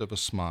gift of a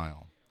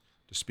smile,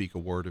 to speak a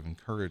word of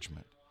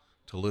encouragement,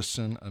 to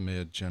listen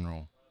amid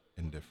general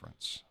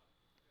indifference.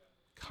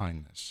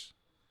 Kindness.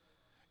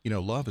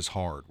 Love is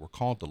hard. We're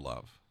called to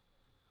love.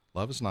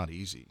 Love is not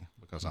easy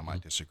because I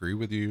might disagree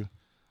with you.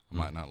 I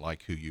might not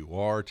like who you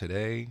are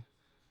today,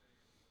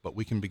 but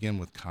we can begin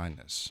with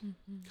kindness.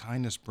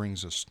 Kindness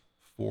brings us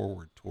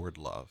forward toward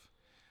love.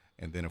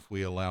 And then if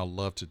we allow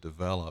love to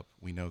develop,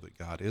 we know that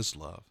God is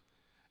love.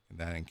 And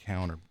that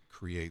encounter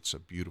creates a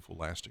beautiful,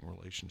 lasting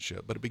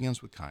relationship. But it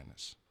begins with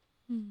kindness.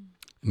 And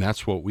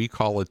that's what we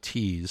call a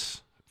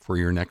tease for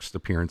your next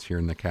appearance here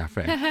in the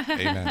cafe.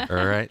 Amen.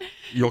 All right.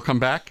 You'll come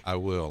back? I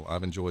will.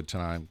 I've enjoyed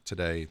time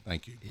today.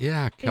 Thank you.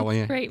 Yeah.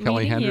 Kelly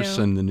meeting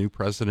Henderson, you. the new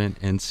president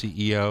and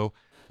CEO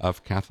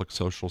of Catholic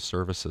Social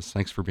Services.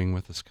 Thanks for being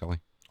with us, Kelly.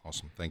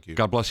 Awesome. Thank you.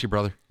 God bless you,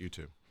 brother. You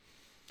too.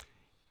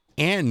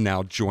 And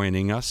now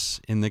joining us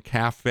in the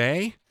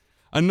cafe,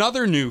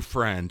 another new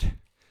friend,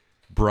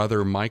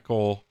 Brother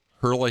Michael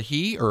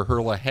Herlihy or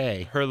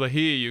Herlihy?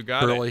 Herlihy, you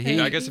got Herlihy.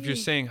 it. I guess if you're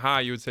saying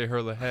hi, you would say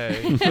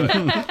Herlihy.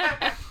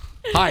 But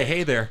Hi,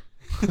 hey there.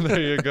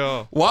 there you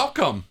go.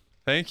 Welcome.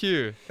 Thank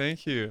you.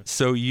 Thank you.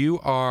 So you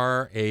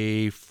are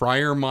a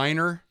friar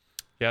minor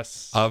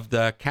Yes. of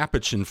the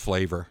Capuchin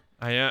flavor.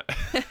 I am.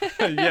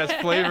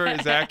 Yes, flavor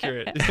is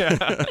accurate.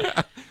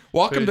 Yeah.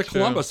 Welcome Very to true.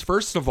 Columbus,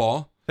 first of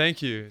all.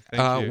 Thank you.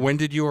 Thank you. When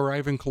did you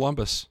arrive in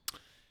Columbus?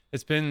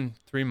 It's been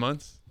 3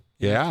 months.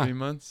 Yeah. 3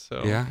 months.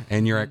 So Yeah.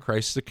 And you're at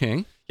Christ the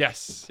King.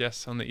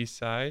 yes, on the east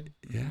side.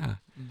 Yeah.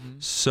 Mm-hmm.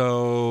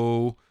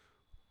 So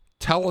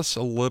tell us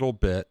a little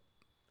bit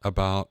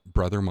about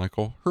Brother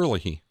Michael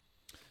Herlihy.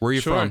 Where are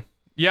you Sure. from?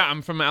 Yeah,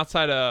 I'm from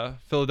outside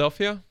of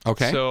Philadelphia.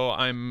 Okay. So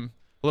I'm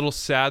a little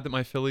sad that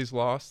my Phillies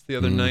lost the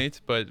other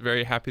night, but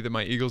very happy that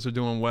my Eagles are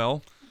doing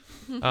well.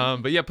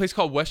 But yeah, a place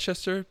called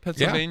Westchester,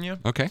 Pennsylvania.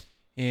 Okay.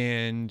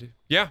 And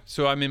yeah,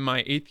 so I'm in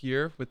my 8th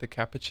year with the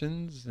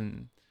Capuchins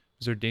and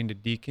was ordained a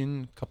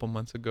deacon a couple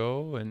months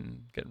ago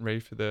and getting ready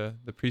for the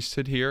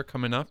priesthood here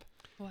coming up.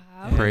 Wow.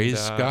 And,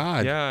 Praise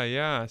God.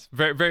 Yeah.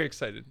 Very, very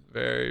excited.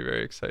 Very,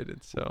 very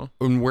excited. So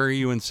And where are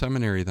you in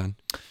seminary then?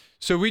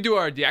 we do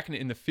our diaconate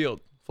in the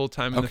field, full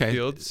time in the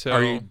field. So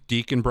are you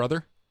deacon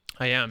brother?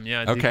 I am,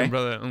 yeah, Okay. deacon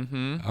brother.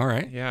 Mm-hmm. All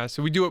right. Yeah,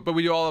 so we do it, but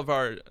we do all of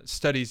our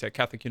studies at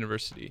Catholic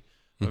University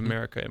of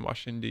America in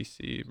Washington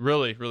D.C.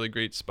 Really, really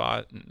great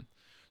spot. And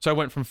so I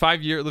went from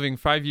living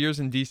 5 years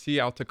in D.C.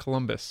 out to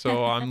Columbus.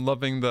 So I'm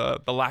loving the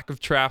lack of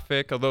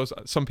traffic. Although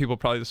some people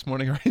probably this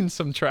morning are in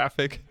some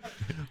traffic,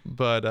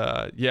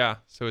 but yeah.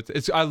 So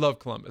it's I love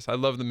Columbus. I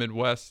love the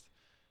Midwest.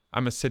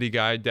 I'm a city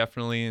guy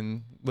definitely,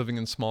 and living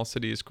in small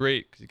city is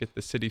great because you get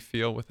the city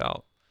feel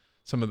without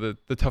some of the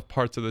tough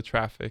parts of the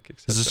traffic,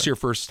 etc. Is this your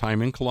first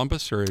time in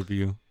Columbus, or have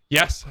you?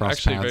 Yes, Cross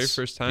actually, very paths.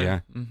 first time.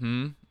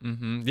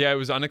 Yeah. Yeah, it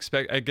was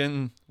unexpected.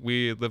 Again,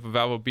 we live a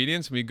vow of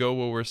obedience, and we go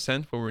where we're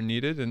sent, where we're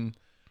needed. And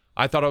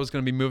I thought I was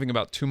going to be moving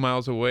about 2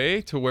 miles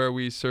away to where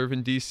we serve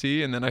in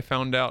D.C., and then I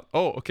found out,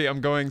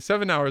 I'm going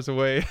 7 hours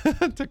away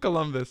to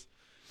Columbus.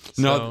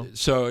 No,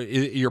 so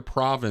your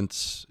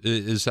province,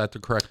 is that the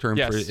correct term?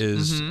 Yes. For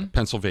is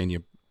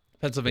Pennsylvania?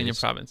 Pennsylvania Yes.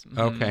 province.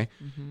 Okay.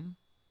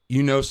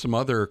 You know some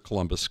other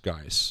Columbus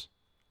guys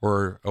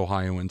or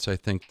Ohioans, I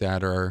think,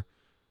 that are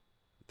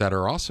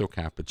also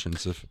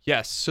Capuchins.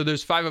 Yes, so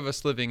there's 5 of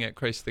us living at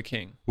Christ the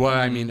King. Well,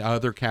 I mean,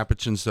 other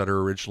Capuchins that are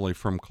originally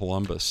from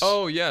Columbus.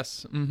 Oh,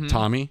 yes. Mm-hmm.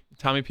 Tommy?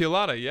 Tommy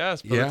Piolata,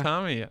 yes. Brother Yeah.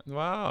 Tommy.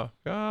 Wow.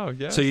 Oh,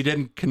 yes. So you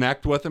didn't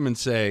connect with him and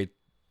say,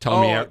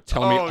 tell me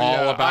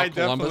all about I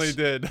Columbus?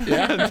 definitely did.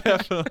 Yeah?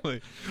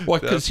 Definitely. Well,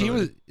 because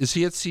Definitely. is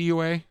he at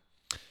CUA?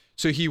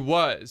 So he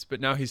was, but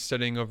now he's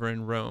studying over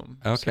in Rome.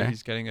 So Okay.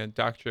 he's getting a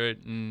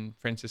doctorate in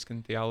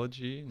Franciscan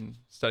theology and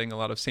studying a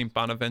lot of St.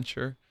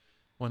 Bonaventure,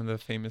 one of the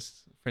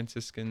famous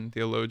Franciscan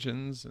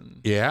theologians.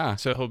 And Yeah.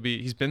 so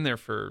he's been there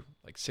for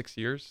like 6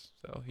 years.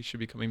 So he should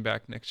be coming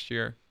back next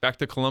year, back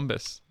to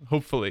Columbus,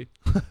 hopefully.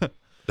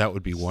 That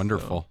would be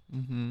wonderful.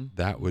 Mm-hmm.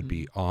 That would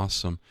be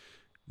awesome.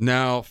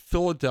 Now,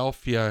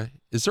 Philadelphia,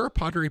 is there a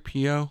Padre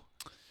Pio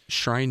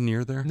shrine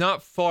near there?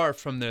 Not far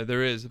from there,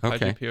 there is a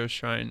Padre Okay. Pio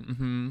shrine.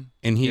 Mm-hmm.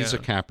 And he's Yeah.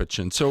 a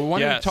Capuchin. So why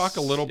don't you Yes, talk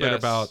a little bit yes.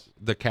 about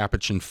the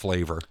Capuchin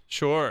flavor?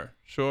 Sure.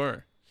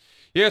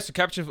 Yeah, so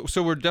Capuchin.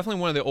 So we're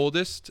definitely one of the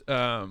oldest.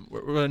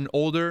 We're an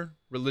older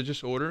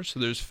religious order. So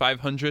there's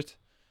 500.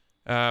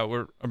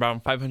 We're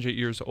around 500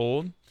 years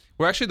old.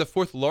 We're actually the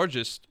 4th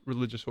largest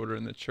religious order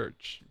in the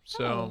church.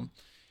 So,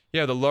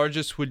 yeah, the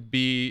largest would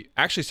be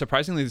actually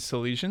surprisingly the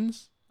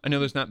Salesians. I know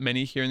there's not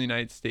many here in the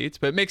United States,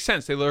 but it makes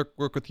sense. They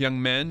work with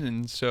young men,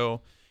 and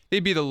so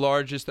they'd be the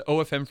largest. The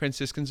OFM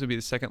Franciscans would be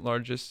the 2nd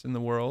largest in the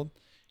world,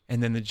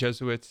 and then the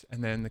Jesuits,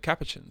 and then the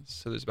Capuchins.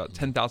 So there's about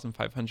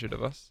 10,500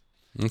 of us.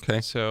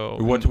 Okay. So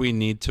What do we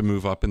need to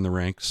move up in the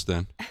ranks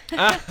then?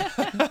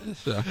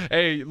 So,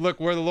 hey, look,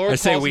 where the Lord I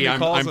say calls we. him, he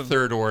calls I'm him.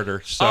 third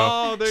order. So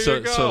Oh, there so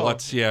you go. so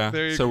let's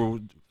There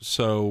you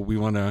So we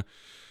want to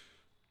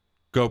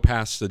go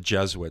past the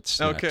Jesuits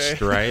next, Okay.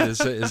 right? Is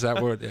that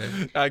what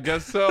I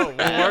guess so.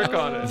 We'll work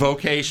on it.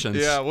 vocations?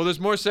 Yeah, well, there's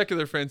more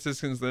secular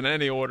Franciscans than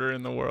any order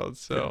in the world,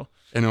 so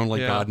And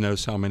only Yeah. God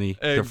knows how many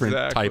different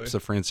Exactly. types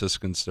of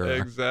Franciscans there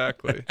are.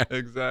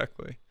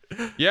 exactly.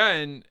 Yeah,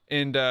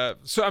 and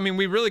so I mean,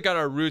 we really got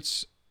our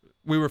roots.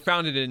 We were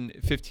founded in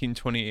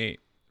 1528,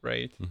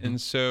 right? And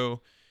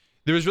so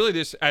there was really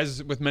this,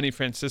 as with many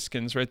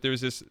Franciscans, right? There was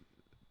this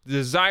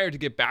desire to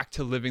get back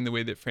to living the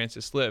way that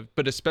Francis lived,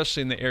 but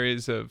especially in the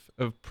areas of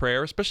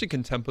prayer, especially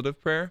contemplative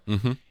prayer,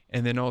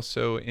 and then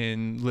also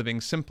in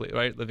living simply,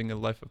 right? Living a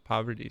life of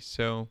poverty.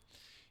 So,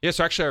 yeah,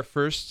 so actually our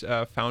first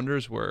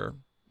founders were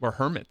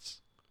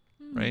hermits,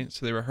 right?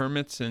 So they were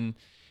hermits, and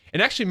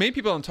actually many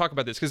people don't talk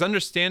about this because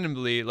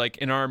understandably, like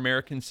in our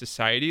American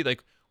society,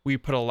 like we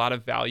put a lot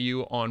of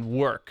value on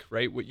work,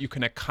 right? What you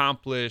can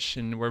accomplish,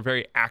 and we're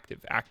very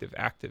active.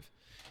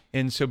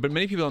 And so, but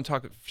many people don't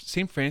talk.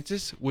 St.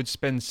 Francis would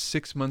spend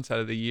 6 months out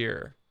of the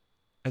year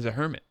as a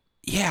hermit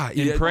Yeah,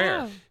 in prayer.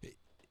 Wow.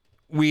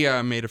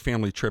 we made a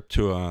family trip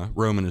to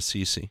Rome and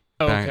Assisi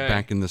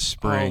back in the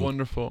spring. Oh,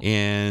 wonderful.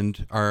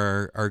 And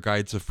our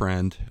guide's a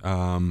friend,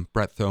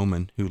 Brett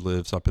Thoman, who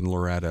lives up in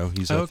Loretto.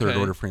 He's a third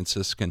order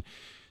Franciscan.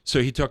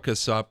 So he took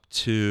us up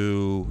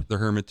to the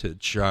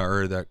Hermitage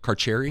or the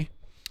Carceri,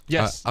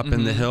 Yes. up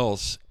in the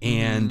hills,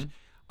 and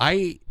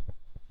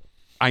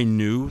I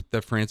knew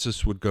that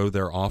Francis would go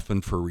there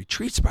often for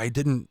retreats, but I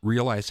didn't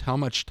realize how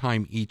much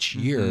time each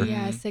year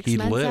Yeah, 6 he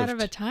months out lived. of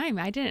a time.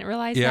 I didn't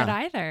realize Yeah.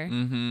 that either.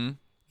 Mm-hmm.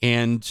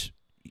 And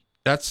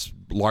that's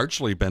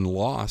largely been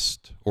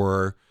lost,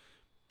 or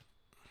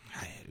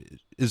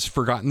is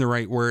forgotten the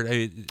right word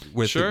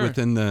Sure.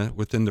 within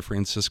the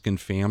Franciscan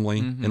family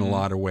in a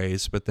lot of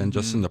ways, but then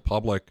just in the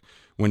public,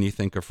 when you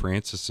think of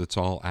Francis, it's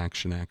all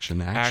action.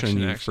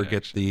 You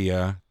forget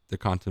the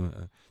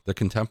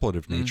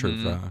contemplative nature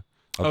of the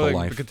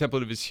life. The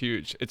contemplative is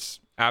huge. It's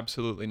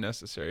absolutely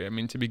necessary. I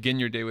mean, to begin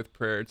your day with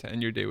prayer, to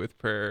end your day with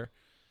prayer.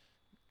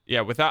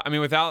 Yeah, without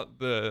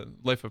the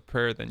life of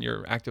prayer, then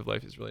your active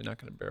life is really not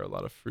going to bear a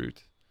lot of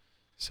fruit.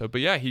 So,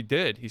 but yeah, he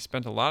did. He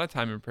spent a lot of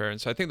time in prayer.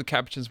 And so I think the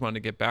Capuchins wanted to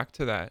get back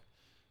to that.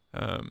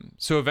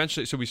 So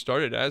we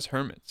started as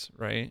hermits,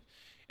 right?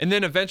 And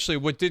then eventually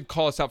what did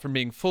call us out from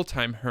being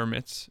full-time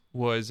hermits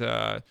was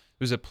there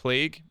was a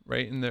plague,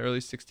 right, in the early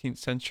 16th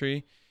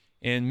century.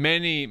 And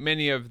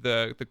many of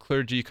the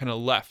clergy kind of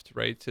left,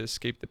 right, to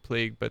escape the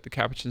plague. But the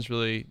Capuchins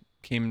really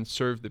came and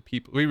served the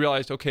people. We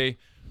realized, okay,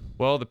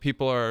 well, the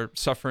people are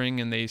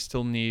suffering and they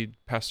still need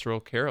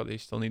pastoral care. They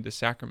still need the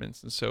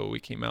sacraments. And so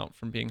we came out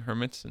from being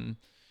hermits and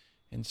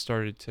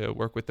started to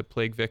work with the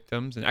plague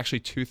victims. And actually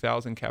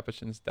 2,000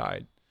 Capuchins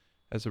died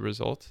as a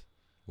result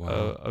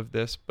of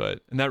this.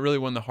 And that really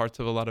won the hearts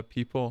of a lot of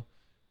people.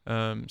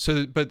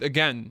 But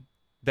again,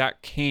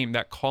 that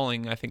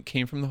calling, I think,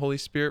 came from the Holy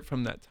Spirit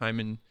from that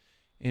time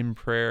in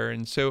prayer.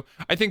 And so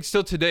I think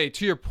still today,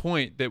 to your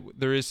point, that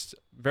there is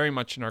very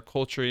much in our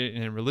culture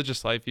and in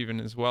religious life even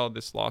as well,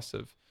 this loss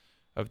of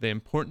the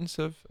importance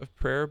of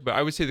prayer. But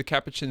I would say the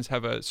Capuchins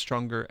have a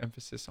stronger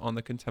emphasis on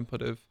the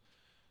contemplative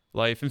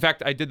life. In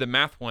fact, I did the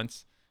math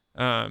once.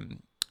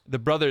 The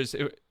brothers,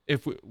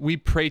 if we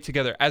pray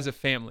together as a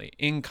family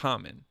in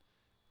common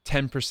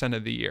 10%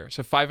 of the year,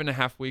 so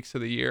 5.5 weeks of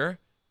the year,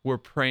 we're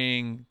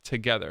praying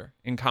together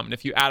in common.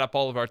 If you add up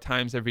all of our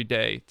times every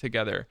day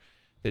together,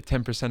 that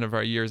 10% of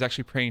our year is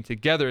actually praying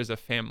together as a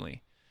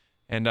family.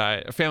 And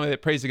a family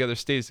that prays together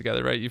stays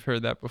together, right? You've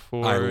heard that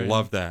before. I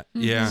love that.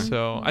 Yeah.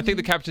 So I think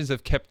the Capuchins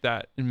have kept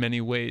that in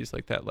many ways,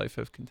 like that life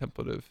of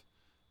contemplative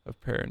of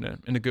prayer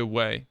in a good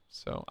way.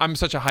 So I'm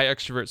such a high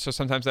extrovert, so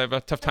sometimes I have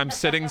a tough time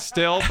sitting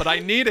still, but I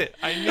need it.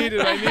 I need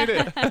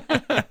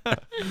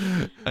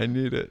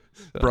it.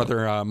 So.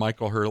 Brother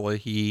Michael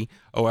Hurley,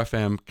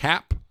 OFM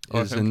Cap,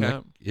 is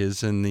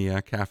in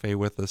the cafe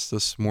with us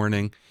this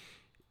morning.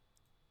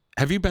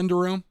 Have you been to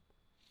Rome?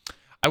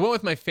 I went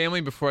with my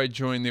family before I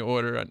joined the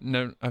order.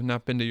 No, I've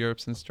not been to Europe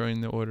since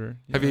joining the order.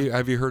 Yeah.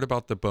 Have you heard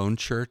about the Bone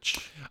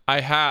Church?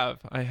 I have.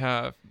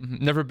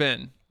 Never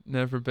been.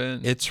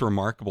 It's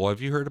remarkable.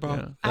 Have you heard about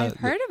it? I've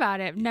heard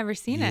about it. Never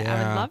seen it.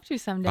 I would love to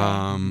someday.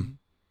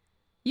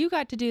 You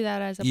got to do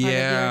that as a part of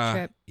your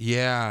trip.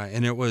 Yeah,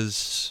 and it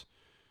was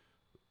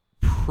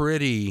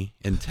pretty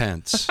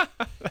intense.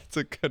 That's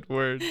a good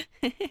word.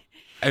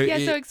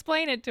 So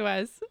explain it to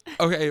us.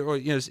 Okay, well,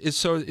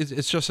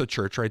 it's just a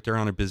church right there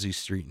on a busy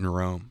street in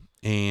Rome,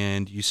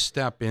 and you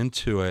step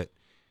into it,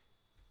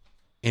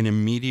 and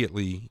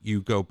immediately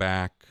you go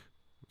back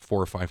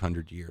 400 or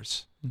 500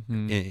 years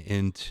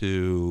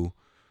into,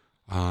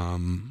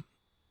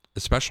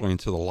 especially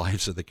into the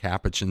lives of the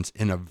Capuchins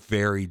in a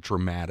very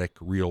dramatic,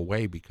 real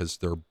way, because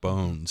their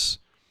bones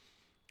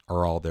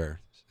are all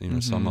there.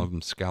 Some of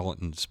them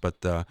skeletons,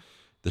 but the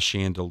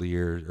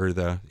chandelier or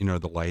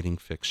the lighting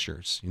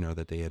fixtures,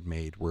 that they had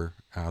made were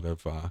out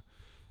of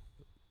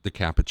the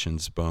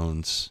Capuchins'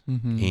 bones,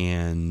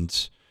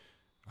 and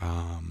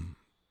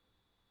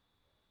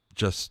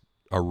just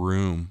a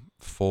room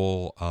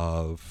full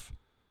of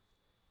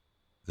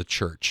the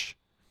church,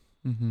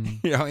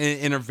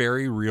 in a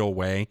very real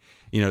way.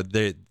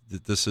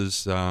 This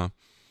is the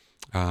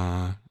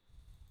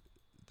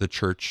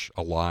church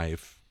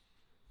alive.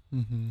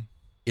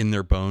 In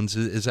their bones.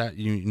 Is that,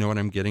 you know what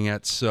I'm getting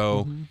at?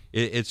 So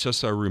it's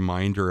just a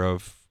reminder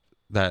of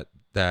that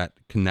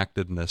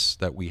connectedness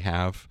that we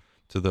have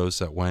to those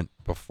that went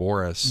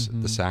before us,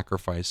 the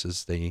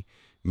sacrifices they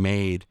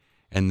made,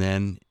 and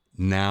then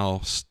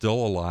now still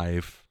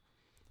alive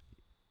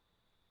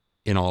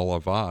in all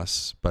of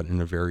us, but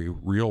in a very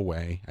real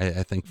way.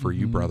 I think for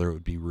you, brother, it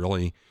would be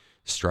really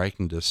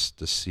striking to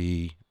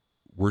see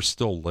we're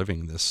still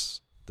living this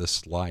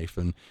life,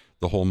 and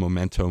the whole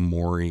memento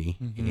mori,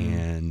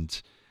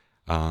 and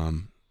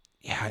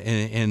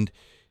and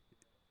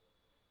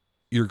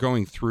you're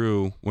going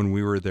through, when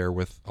we were there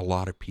with a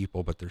lot of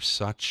people, but there's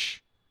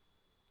such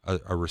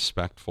a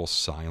respectful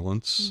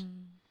silence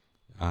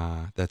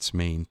that's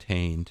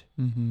maintained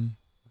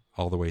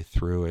all the way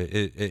through.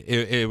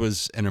 It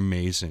was an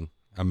amazing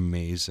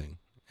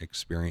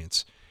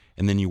experience.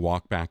 And then you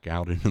walk back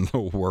out into the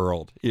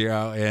world,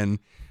 and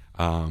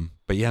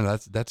but yeah,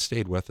 that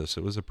stayed with us.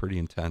 It was a pretty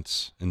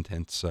intense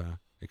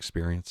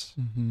experience.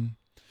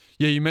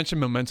 Yeah, you mentioned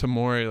memento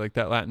mori, like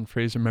that Latin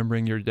phrase,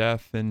 remembering your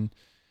death, and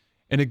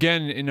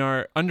again,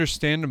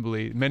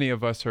 understandably, many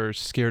of us are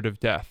scared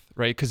of death,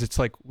 right? Because it's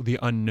like the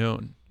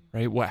unknown,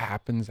 right? What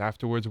happens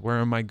afterwards? Where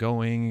am I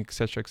going, et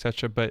cetera, et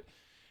cetera. But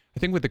I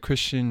think with the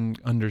Christian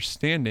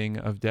understanding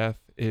of death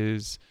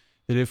is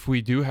that if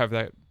we do have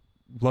that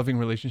loving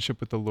relationship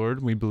with the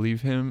Lord, we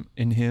believe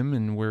in him,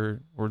 and we're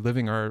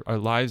living our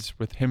lives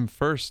with him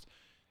first,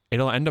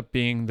 it'll end up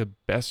being the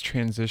best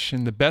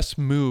transition, the best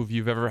move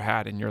you've ever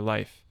had in your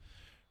life,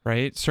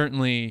 right?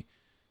 Certainly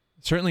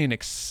an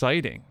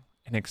exciting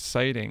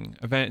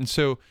event. And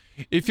so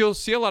if you'll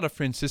see a lot of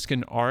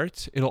Franciscan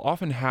art, it'll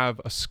often have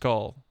a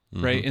skull,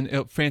 right?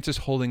 And Francis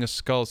holding a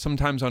skull.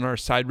 Sometimes on our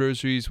side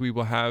rosaries, we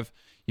will have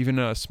even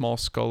a small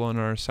skull on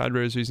our side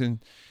rosaries.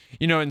 And,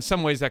 in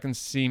some ways that can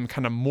seem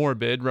kind of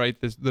morbid, right?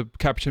 The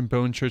Capuchin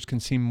Bone Church can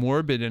seem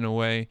morbid in a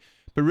way,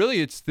 but really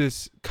it's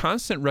this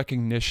constant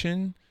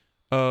recognition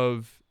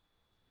of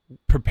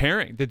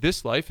preparing, that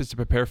this life is to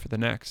prepare for the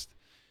next,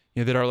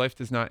 that our life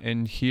does not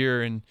end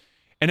here. And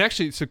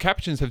actually, so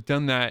Capuchins have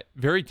done that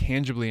very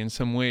tangibly in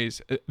some ways.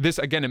 This,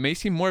 again, it may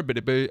seem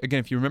morbid, but again,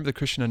 if you remember the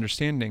Christian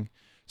understanding,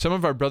 some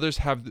of our brothers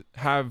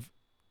have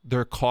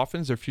their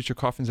coffins, their future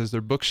coffins, as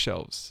their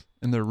bookshelves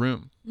in their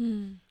room,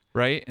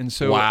 right? And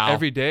so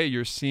every day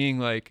you're seeing,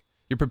 like,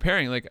 you're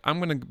preparing, like, I'm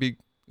going to be,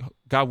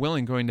 God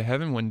willing, going to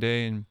heaven one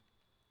day. And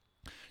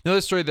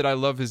another story that I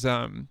love is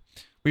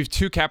we have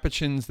two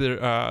Capuchins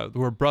that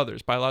were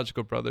brothers,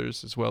 biological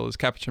brothers, as well as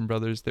Capuchin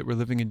brothers that were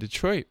living in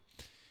Detroit.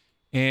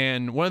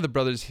 And one of the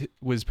brothers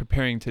was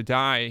preparing to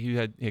die. He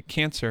had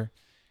cancer.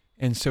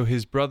 And so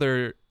his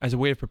brother, as a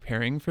way of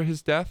preparing for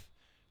his death,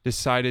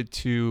 decided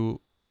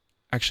to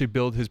actually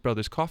build his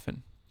brother's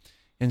coffin.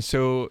 And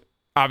so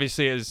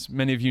obviously, as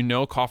many of you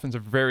know, coffins are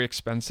very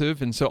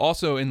expensive. And so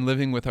also in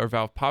living with our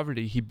vow of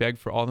poverty, he begged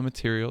for all the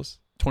materials,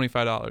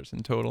 $25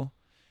 in total.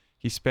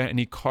 He spent, and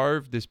he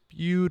carved this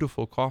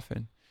beautiful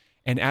coffin.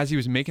 And as he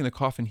was making the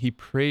coffin, he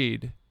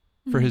prayed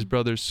for his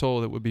brother's soul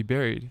that would be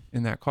buried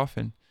in that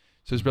coffin.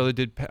 So his brother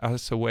did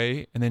pass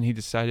away, and then he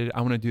decided,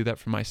 I want to do that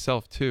for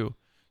myself too.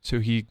 So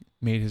he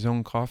made his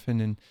own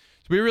coffin. And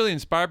so we were really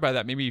inspired by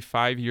that maybe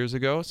 5 years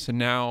ago. So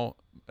now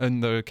in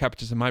the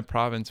Capuchins of my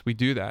province, we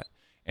do that.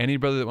 Any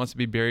brother that wants to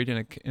be buried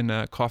in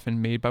a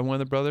coffin made by one of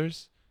the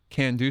brothers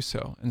can do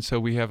so. And so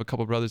we have a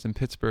couple brothers in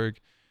Pittsburgh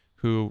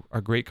who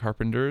are great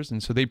carpenters.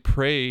 And so they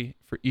pray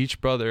for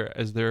each brother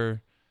as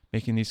they're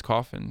making these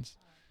coffins.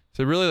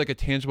 So really like a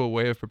tangible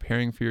way of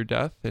preparing for your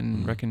death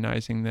and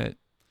recognizing that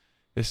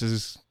this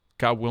is,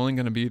 God willing,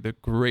 going to be the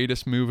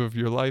greatest move of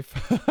your life.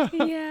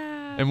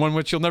 Yeah. And one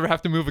which you'll never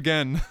have to move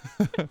again.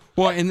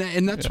 Well,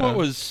 and that's what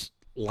was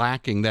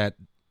lacking, that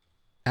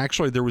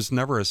actually there was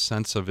never a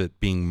sense of it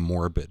being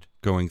morbid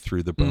going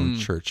through the Bone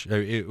Church. I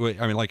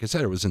mean, like I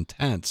said, it was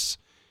intense,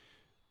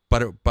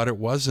 but it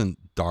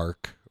wasn't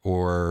dark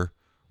or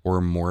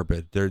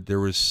morbid. There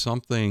was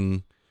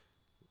something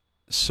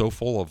so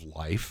full of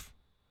life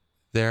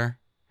there.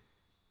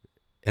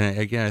 And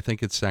again, I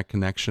think it's that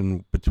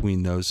connection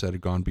between those that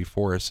have gone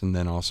before us and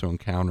then also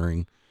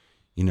encountering,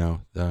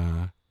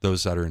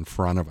 those that are in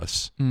front of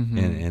us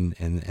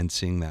and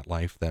seeing that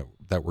life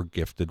that we're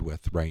gifted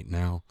with right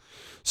now.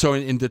 So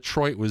in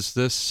Detroit,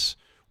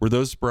 were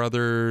those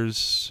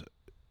brothers,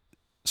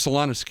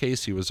 Solanus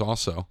Casey was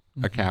also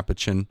a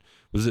Capuchin.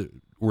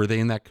 Were they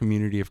in that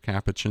community of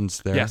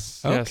Capuchins there?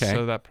 Yes. Okay. Yes,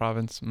 so that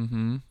province.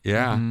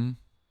 Yeah.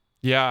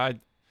 Yeah.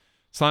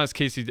 Solanus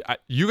Casey,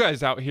 you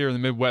guys out here in the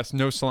Midwest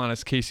know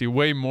Solanus Casey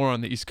way more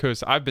on the East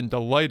Coast. I've been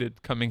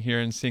delighted coming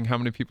here and seeing how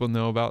many people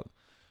know about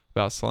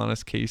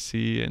Solanus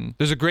Casey. And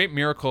there's a great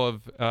miracle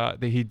of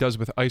that he does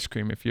with ice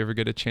cream, if you ever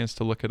get a chance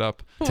to look it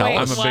up. Tell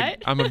us.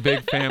 I'm a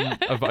big fan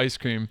of ice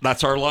cream.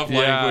 That's our love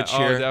language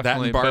here. That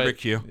and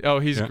barbecue.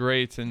 He's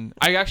great. And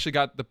I actually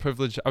got the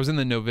privilege, I was in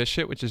the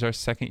novitiate, which is our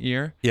second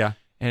year. Yeah.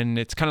 And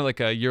it's kind of like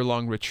a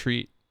year-long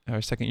retreat,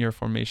 our second year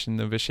formation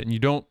novitiate. And you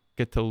don't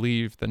get to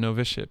leave the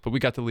novitiate, but we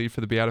got to leave for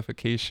the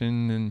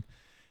beatification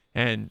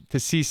and to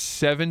see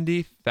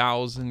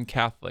 70,000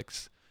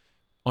 Catholics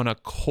on a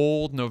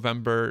cold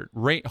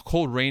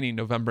rainy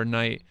November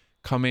night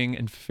coming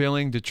and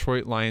filling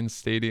Detroit Lions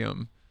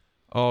Stadium.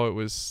 I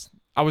was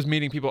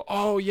meeting people.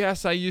 Oh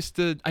yes, I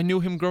knew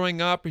him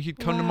growing up, or he'd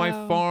come to my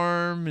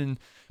farm, and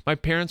my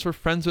parents were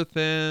friends with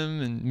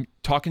him, and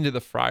talking to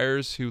the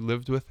friars who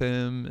lived with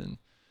him. And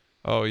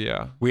oh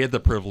yeah, we had the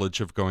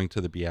privilege of going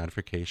to the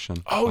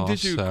beatification. Oh, also.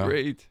 Did you?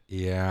 Great.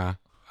 Yeah.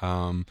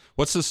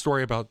 What's the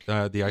story about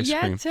the ice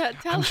cream?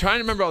 I'm trying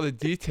to remember all the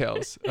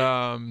details.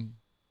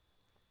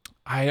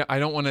 I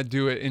don't want to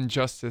do it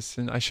injustice,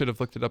 and I should have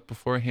looked it up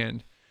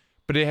beforehand.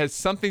 But it has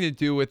something to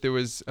do with, there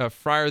was a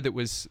friar that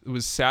was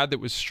sad, that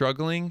was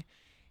struggling,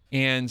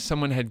 and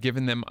someone had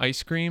given them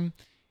ice cream,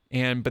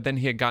 but then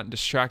he had gotten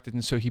distracted,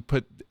 and so he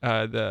put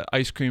the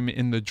ice cream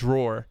in the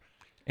drawer.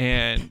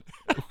 And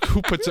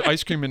who puts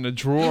ice cream in the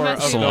drawer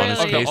of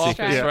the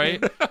office,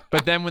 right?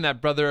 But then when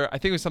that brother, I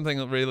think it was something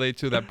related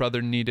to that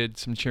brother needed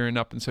some cheering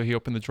up, and so he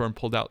opened the drawer and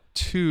pulled out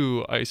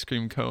 2 ice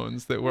cream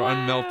cones that were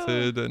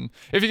unmelted. And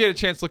if you get a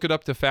chance, look it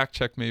up to fact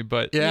check me.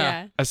 But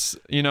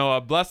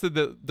a blessed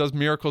that does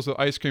miracles with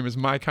ice cream is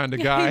my kind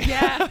of guy.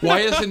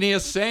 Why isn't he a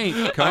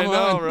saint? Come on. I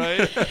know,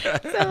 right?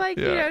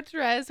 So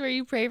Therese, where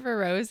you pray for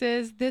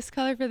roses, this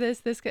color for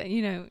this,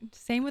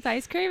 same with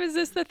ice cream. Is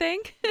this the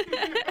thing?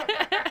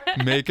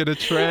 Make it a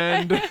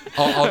trend.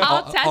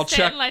 I'll test it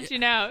and let you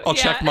know. I'll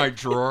check my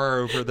drawer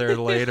over there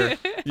later.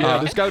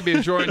 There's got to be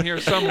a drawer in here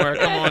somewhere.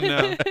 Come on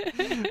now.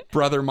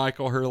 Brother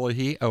Michael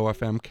Herlihy,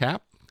 OFM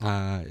Cap.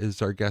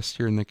 is our guest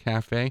here in the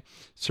cafe,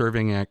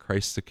 serving at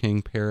Christ the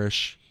King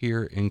Parish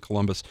here in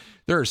Columbus.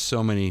 There are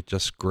so many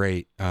just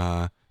great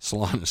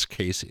Solanus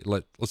Casey.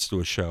 Let's do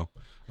a show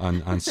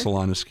on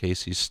Solanus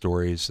Casey's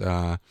stories.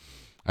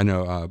 I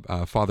know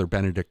Father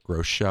Benedict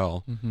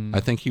Rochelle. Mm-hmm. I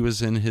think he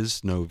was in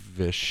his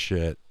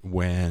novitiate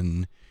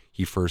when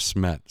he first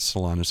met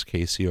Solanus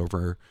Casey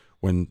over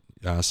when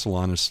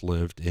Solanus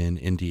lived in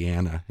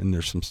Indiana, and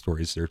there's some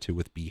stories there too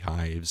with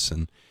beehives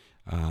and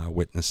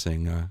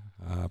witnessing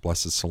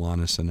Blessed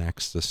Solanus in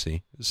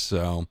ecstasy.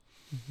 So,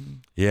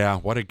 yeah,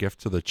 what a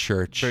gift to the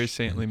church. Very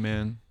saintly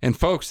man. And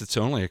folks, it's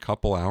only a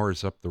couple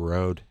hours up the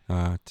road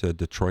to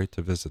Detroit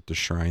to visit the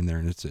shrine there,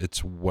 and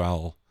it's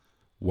well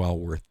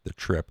worth the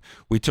trip.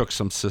 We took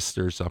some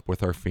sisters up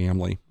with our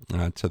family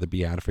to the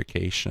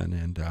beatification,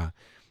 and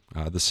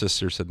the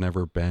sisters had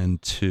never been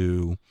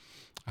to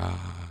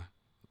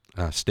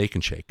Steak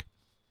and Shake.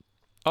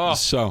 Oh,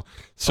 So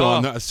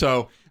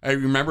I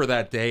remember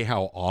that day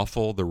how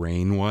awful the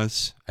rain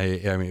was. I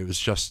mean, it was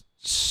just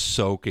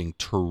soaking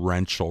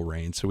torrential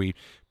rain. So we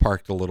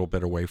parked a little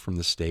bit away from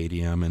the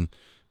stadium and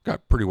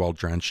got pretty well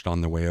drenched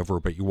on the way over.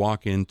 But you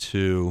walk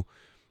into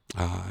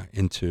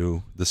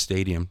the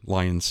stadium,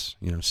 Lions,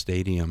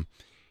 stadium,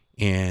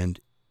 and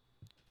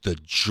the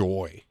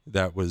joy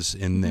that was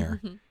in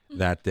there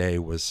that day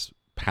was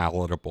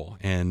palatable.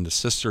 And the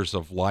Sisters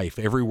of Life,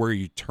 everywhere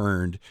you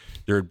turned,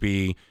 there'd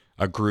be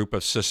a group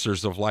of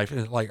Sisters of Life.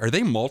 And like, are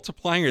they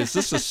multiplying? Is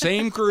this the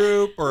same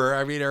group? Or,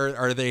 I mean,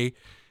 are they?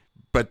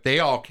 But they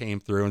all came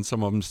through, and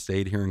some of them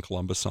stayed here in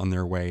Columbus on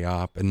their way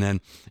up. And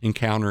then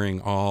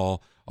encountering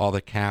all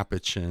the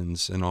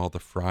Capuchins and all the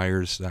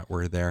friars that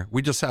were there.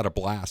 We just had a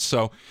blast.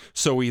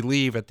 So we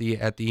leave at the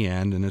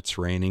end, and it's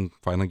raining.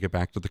 Finally get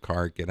back to the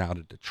car, get out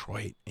of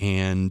Detroit,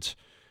 and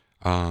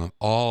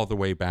all the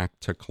way back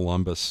to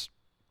Columbus,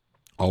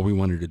 all we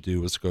wanted to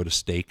do was go to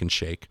Steak and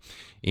Shake.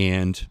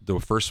 And the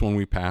first one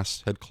we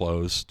passed had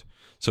closed.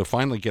 So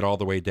finally get all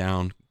the way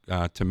down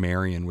to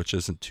Marion, which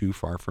isn't too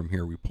far from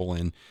here. We pull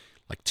in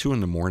like 2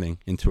 a.m.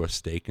 into a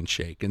Steak and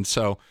Shake. And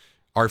so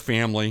our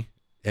family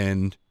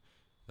and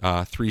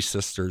 3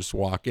 sisters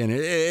walk in.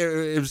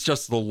 It was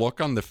just the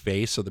look on the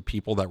face of the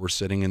people that were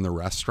sitting in the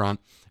restaurant,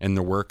 and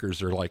the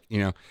workers are like,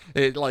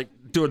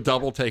 do a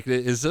double take.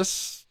 Is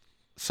this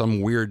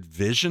some weird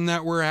vision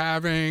that we're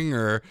having?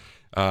 Or,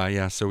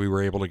 so we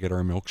were able to get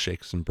our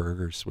milkshakes and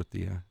burgers with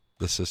the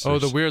sisters. Oh,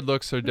 the weird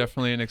looks are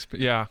definitely an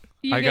experience. Yeah.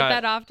 You get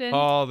that often?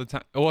 All the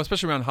time. Well,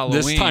 especially around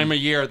Halloween. This time of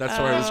year, that's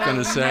what I was going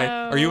to say.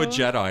 No. Are you a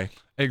Jedi?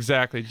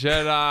 Exactly.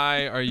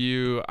 Jedi, are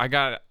you... I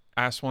got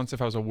asked once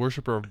if I was a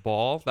worshiper of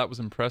Baal. That was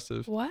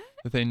impressive. What?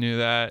 That they knew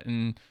that.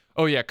 And,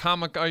 are you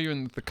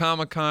in the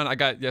Comic-Con? I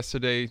got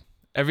yesterday...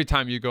 Every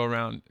time you go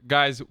around,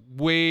 guys,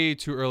 way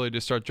too early to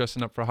start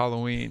dressing up for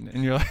Halloween,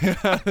 and you're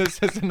like, "This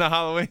isn't a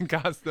Halloween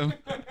costume."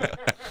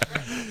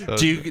 So,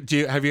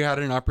 Have you had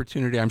an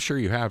opportunity? I'm sure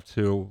you have,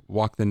 to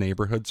walk the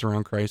neighborhoods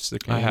around Christ the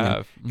King. I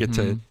have.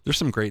 There's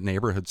some great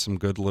neighborhoods, some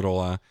good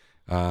little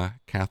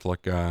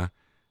Catholic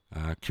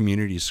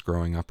communities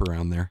growing up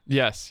around there.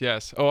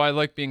 Yes. Oh, I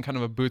like being kind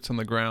of a boots on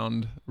the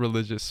ground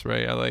religious,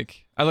 right? I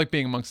like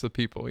being amongst the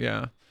people.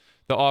 Yeah.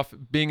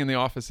 Being in the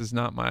office is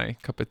not my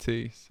cup of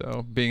tea,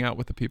 so being out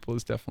with the people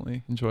is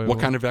definitely enjoyable. What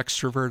kind of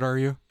extrovert are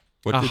you?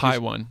 A high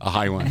one. A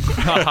high one. A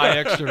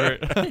high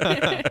extrovert.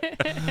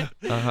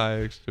 A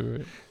high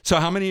extrovert.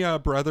 So how many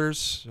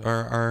brothers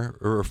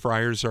or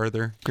friars are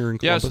there here in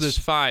Columbus? Yeah, so there's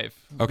 5.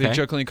 Okay. They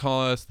jokingly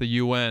call us the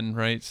UN,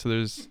 right? So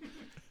there's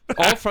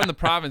all from the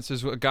province.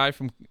 There's a guy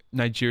from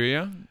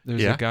Nigeria.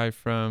 There's a guy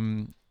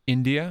from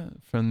India,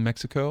 from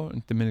Mexico,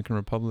 and Dominican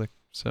Republic.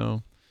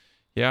 So...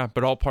 yeah,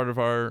 but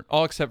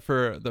all except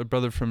for the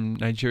brother from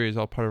Nigeria is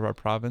all part of our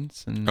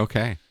province. And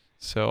okay.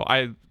 So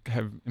I'm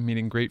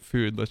eating great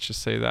food. Let's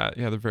just say that.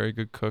 Yeah, they're very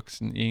good cooks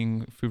and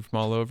eating food from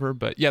all over.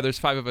 But yeah, there's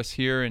 5 of us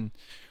here, and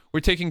we're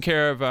taking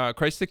care of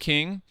Christ the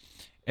King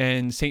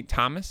and St.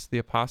 Thomas the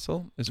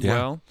Apostle as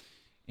well.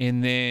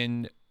 And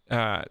then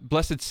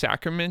Blessed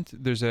Sacrament,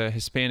 there's a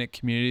Hispanic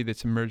community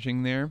that's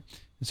emerging there.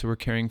 And so we're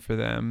caring for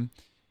them.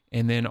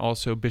 And then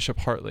also Bishop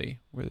Hartley.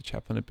 We're the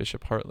chaplain at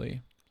Bishop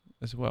Hartley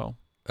as well.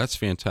 That's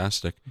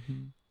fantastic.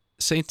 Mm-hmm.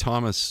 St.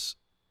 Thomas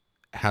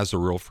has a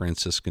real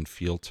Franciscan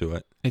feel to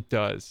it. It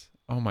does.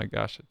 Oh my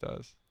gosh, it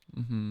does.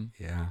 Mm-hmm.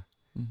 Yeah.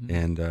 Mm-hmm.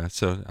 And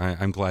so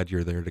I'm glad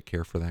you're there to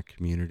care for that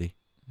community.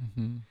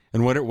 Mm-hmm.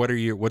 And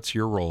what's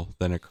your role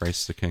then at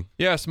Christ the King?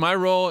 Yes, my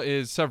role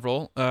is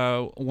several.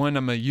 One,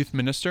 I'm a youth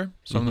minister,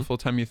 so I'm the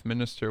full-time youth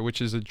minister,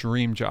 which is a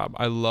dream job.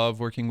 I love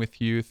working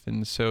with youth,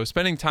 and so I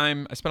spent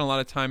a lot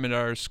of time at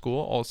our school,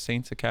 All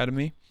Saints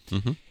Academy.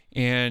 Mm-hmm.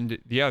 And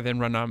then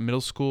run a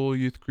middle school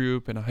youth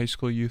group and a high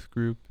school youth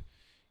group.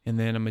 And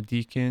then I'm a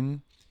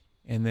deacon,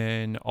 and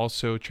then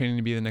also training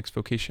to be the next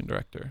vocation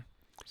director.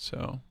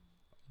 So.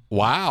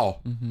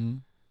 Wow. Mm-hmm.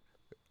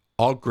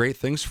 All great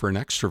things for an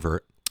extrovert.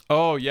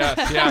 Oh, yes.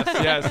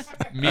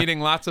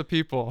 Meeting lots of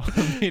people.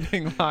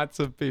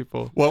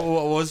 What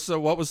was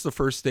the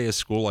first day of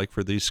school like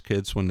for these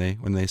kids when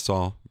they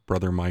saw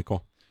Brother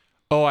Michael?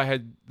 Oh, I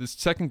had the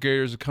second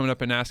graders coming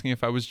up and asking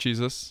if I was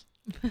Jesus.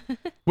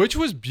 which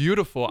was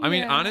beautiful. I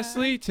mean, Yeah.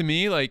 honestly, to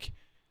me, like,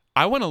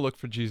 I want to look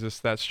for Jesus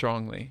that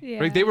strongly.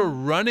 Right? They Yeah. were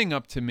running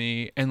up to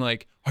me and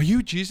like, "Are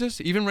you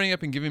Jesus?" Even running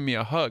up and giving me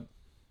a hug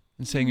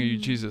and saying, "Are you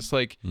Jesus?"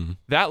 Like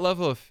that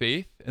level of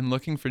faith and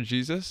looking for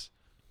Jesus,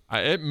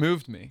 it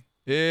moved me.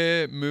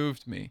 It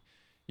moved me.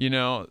 You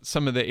know,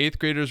 some of the 8th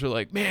graders were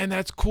like, "Man,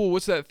 that's cool.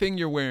 What's that thing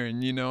you're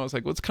wearing?" You know, I was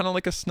like, "Well, it's kind of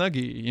like a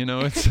Snuggie." You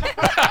know, it's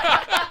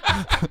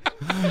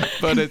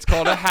but it's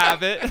called a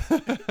habit.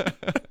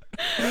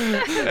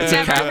 It's a Never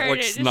heard Catholic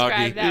it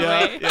described Snuggie.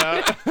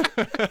 that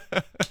way.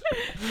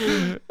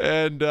 Yeah.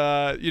 And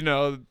you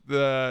know,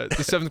 the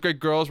 7th grade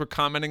girls were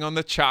commenting on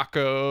the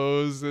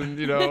Chacos, and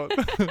you know,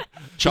 the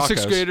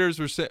 6th Chacos. graders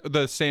were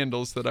the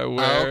sandals that I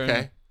wear. Oh, and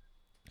okay.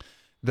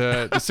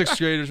 The 6th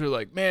graders were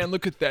like, "Man,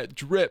 look at that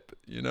drip,"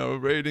 you know,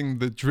 rating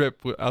the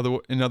drip.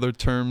 In other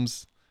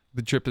terms,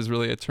 the drip is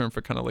really a term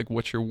for kind of like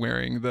what you're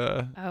wearing,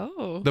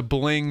 Oh. the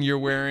bling you're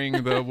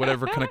wearing, the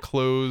whatever kind of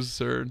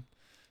clothes, or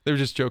they were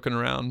just joking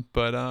around.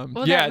 But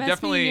Well, yeah, that must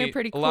definitely mean you're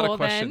pretty a lot cool of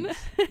then.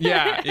 questions.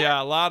 yeah,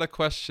 a lot of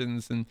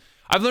questions, and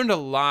I've learned a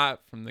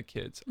lot from the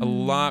kids. A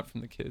lot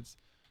from the kids.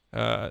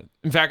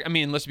 In fact, I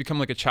mean, unless you become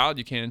like a child,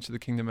 you can't enter the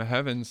kingdom of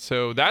heaven.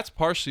 So that's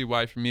partially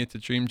why, for me, it's a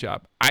dream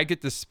job. I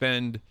get to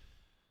spend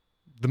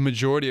the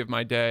majority of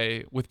my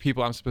day with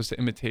people I'm supposed to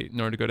imitate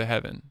in order to go to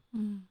heaven.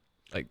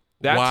 Like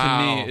that Wow.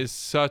 to me is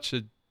such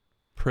a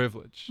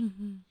privilege.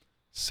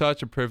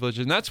 Such a privilege.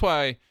 And that's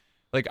why,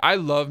 like, I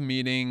love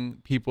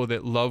meeting people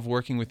that love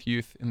working with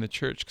youth in the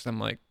church, because I'm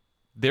like,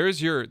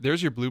 there's your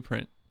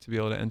blueprint to be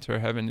able to enter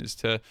heaven, is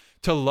to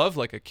love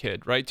like a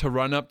kid, right? To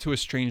run up to a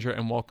stranger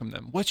and welcome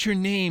them. "What's your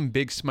name?"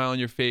 Big smile on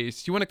your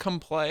face. "You want to come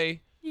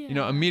play?" You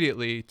know,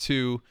 immediately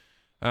to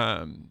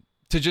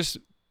just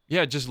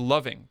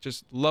loving,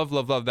 just love.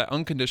 That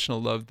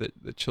unconditional love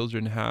that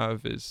children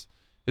have is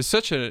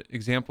such an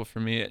example for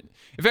me.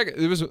 In fact,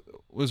 it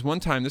was one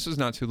time, this was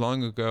not too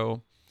long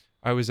ago,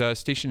 I was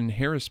stationed in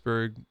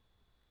Harrisburg,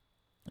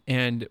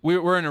 and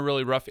we're in a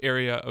really rough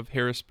area of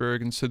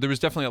Harrisburg, and so there was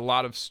definitely a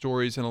lot of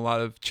stories and a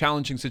lot of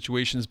challenging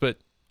situations, but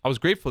I was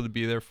grateful to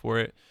be there for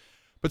it.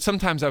 But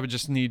sometimes I would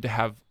just need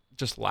to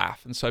just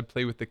laugh, and so I'd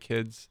play with the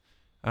kids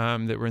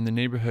that were in the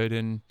neighborhood.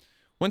 And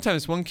one time,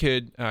 this one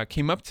kid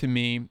came up to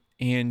me,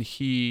 and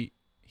he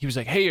was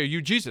like, "Hey, are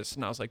you Jesus?"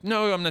 And I was like,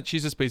 "No, I'm not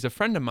Jesus, but he's a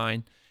friend of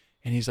mine."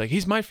 And he's like,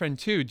 "He's my friend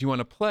too. Do you want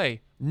to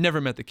play?" Never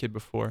met the kid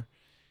before.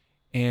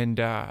 And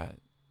I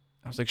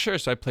was like, "Sure."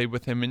 So I played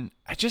with him, and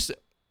I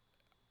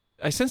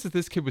sensed that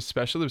this kid was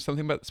special. There was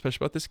something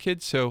special about this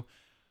kid. So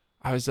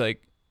I was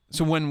like,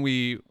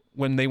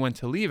 when they went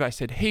to leave, I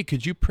said, "Hey,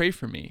 could you pray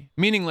for me?"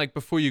 Meaning, like,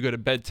 before you go to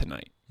bed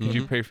tonight, could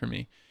you pray for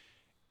me?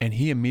 And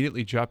he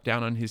immediately dropped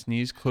down on his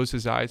knees, closed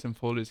his eyes, and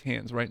folded his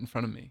hands right in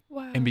front of me.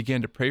 Wow. And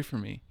began to pray for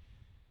me.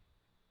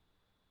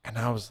 And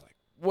I was like,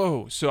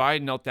 whoa. So I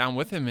knelt down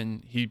with him,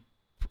 and he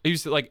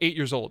was like 8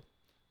 years old,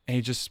 and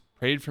he just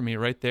prayed for me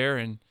right there.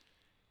 And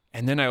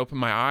then I opened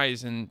my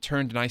eyes and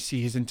turned, and I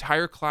see his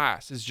entire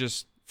class is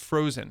just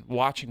frozen,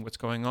 watching what's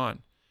going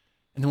on.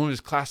 And then one of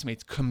his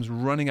classmates comes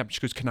running up.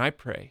 She goes, "Can I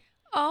pray?"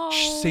 Oh.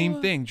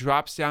 Same thing,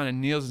 drops down and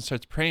kneels and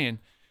starts praying.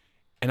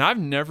 And I've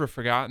never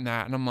forgotten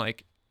that. And I'm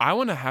like, I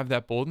want to have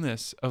that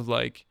boldness of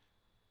like,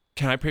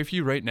 "Can I pray for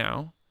you right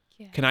now?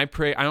 Yeah. Can I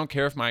pray?" I don't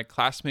care if my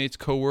classmates,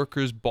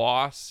 coworkers,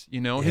 boss,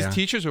 his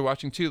teachers are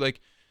watching too. Like,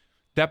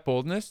 that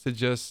boldness to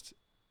just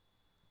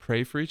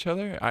pray for each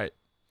other.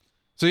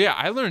 So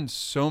I learned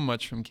so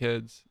much from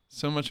kids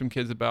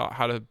about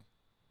how to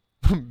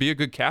be a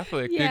good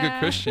Catholic, be a good Yeah.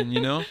 Christian,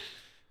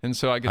 And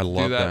so I get I to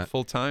love do that that.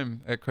 full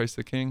time at Christ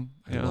the King.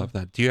 I love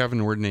that. Do you have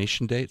an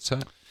ordination date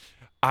set?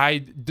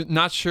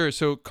 Not sure.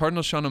 So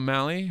Cardinal Sean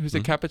O'Malley, who's a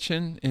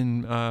Capuchin,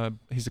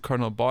 he's the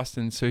Cardinal of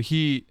Boston. So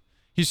he's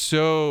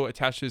so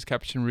attached to his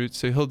Capuchin roots.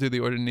 So he'll do the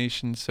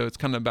ordination. So it's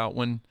kind of about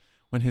when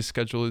his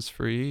schedule is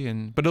free,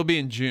 but it'll be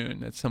in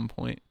June at some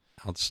point.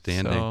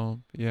 Outstanding.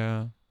 So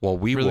yeah. Well,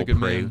 we Really will good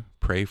pray man.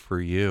 pray for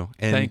you.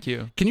 And Thank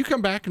you. Can you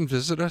come back and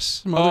visit us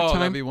some other time?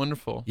 That'd be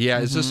wonderful. Yeah,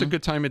 is this a Mhm.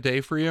 good time of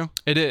day for you?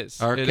 It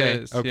is. Okay. It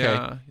is.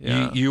 Okay.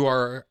 Yeah. You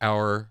are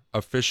our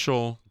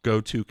official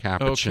go-to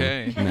Capuchin.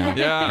 Okay. Now.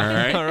 Yeah. All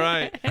right. All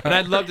right. And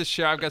I'd love to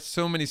share. I've got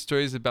so many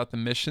stories about the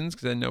missions,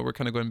 because I know we're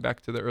kind of going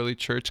back to the early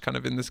church kind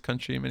of in this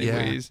country in many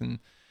ways. And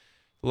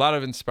a lot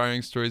of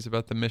inspiring stories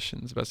about the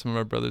missions, about some of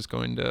our brothers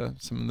going to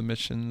some of the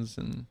missions,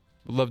 and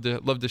love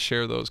to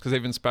share those because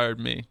they've inspired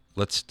me.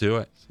 Let's do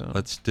it. So.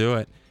 Let's do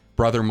it.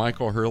 Brother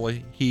Michael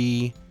Hurley,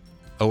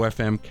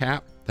 OFM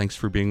Cap, thanks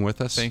for being with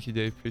us. Thank you,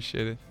 Dave.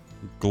 Appreciate it.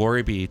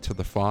 Glory be to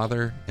the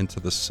Father, and to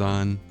the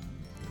Son,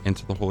 and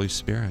to the Holy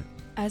Spirit.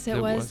 As it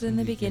was in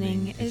the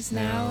beginning, is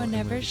now, and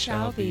ever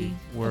shall be,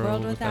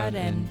 world without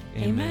end.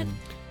 Amen.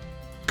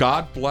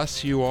 God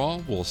bless you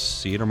all. We'll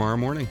see you tomorrow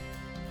morning.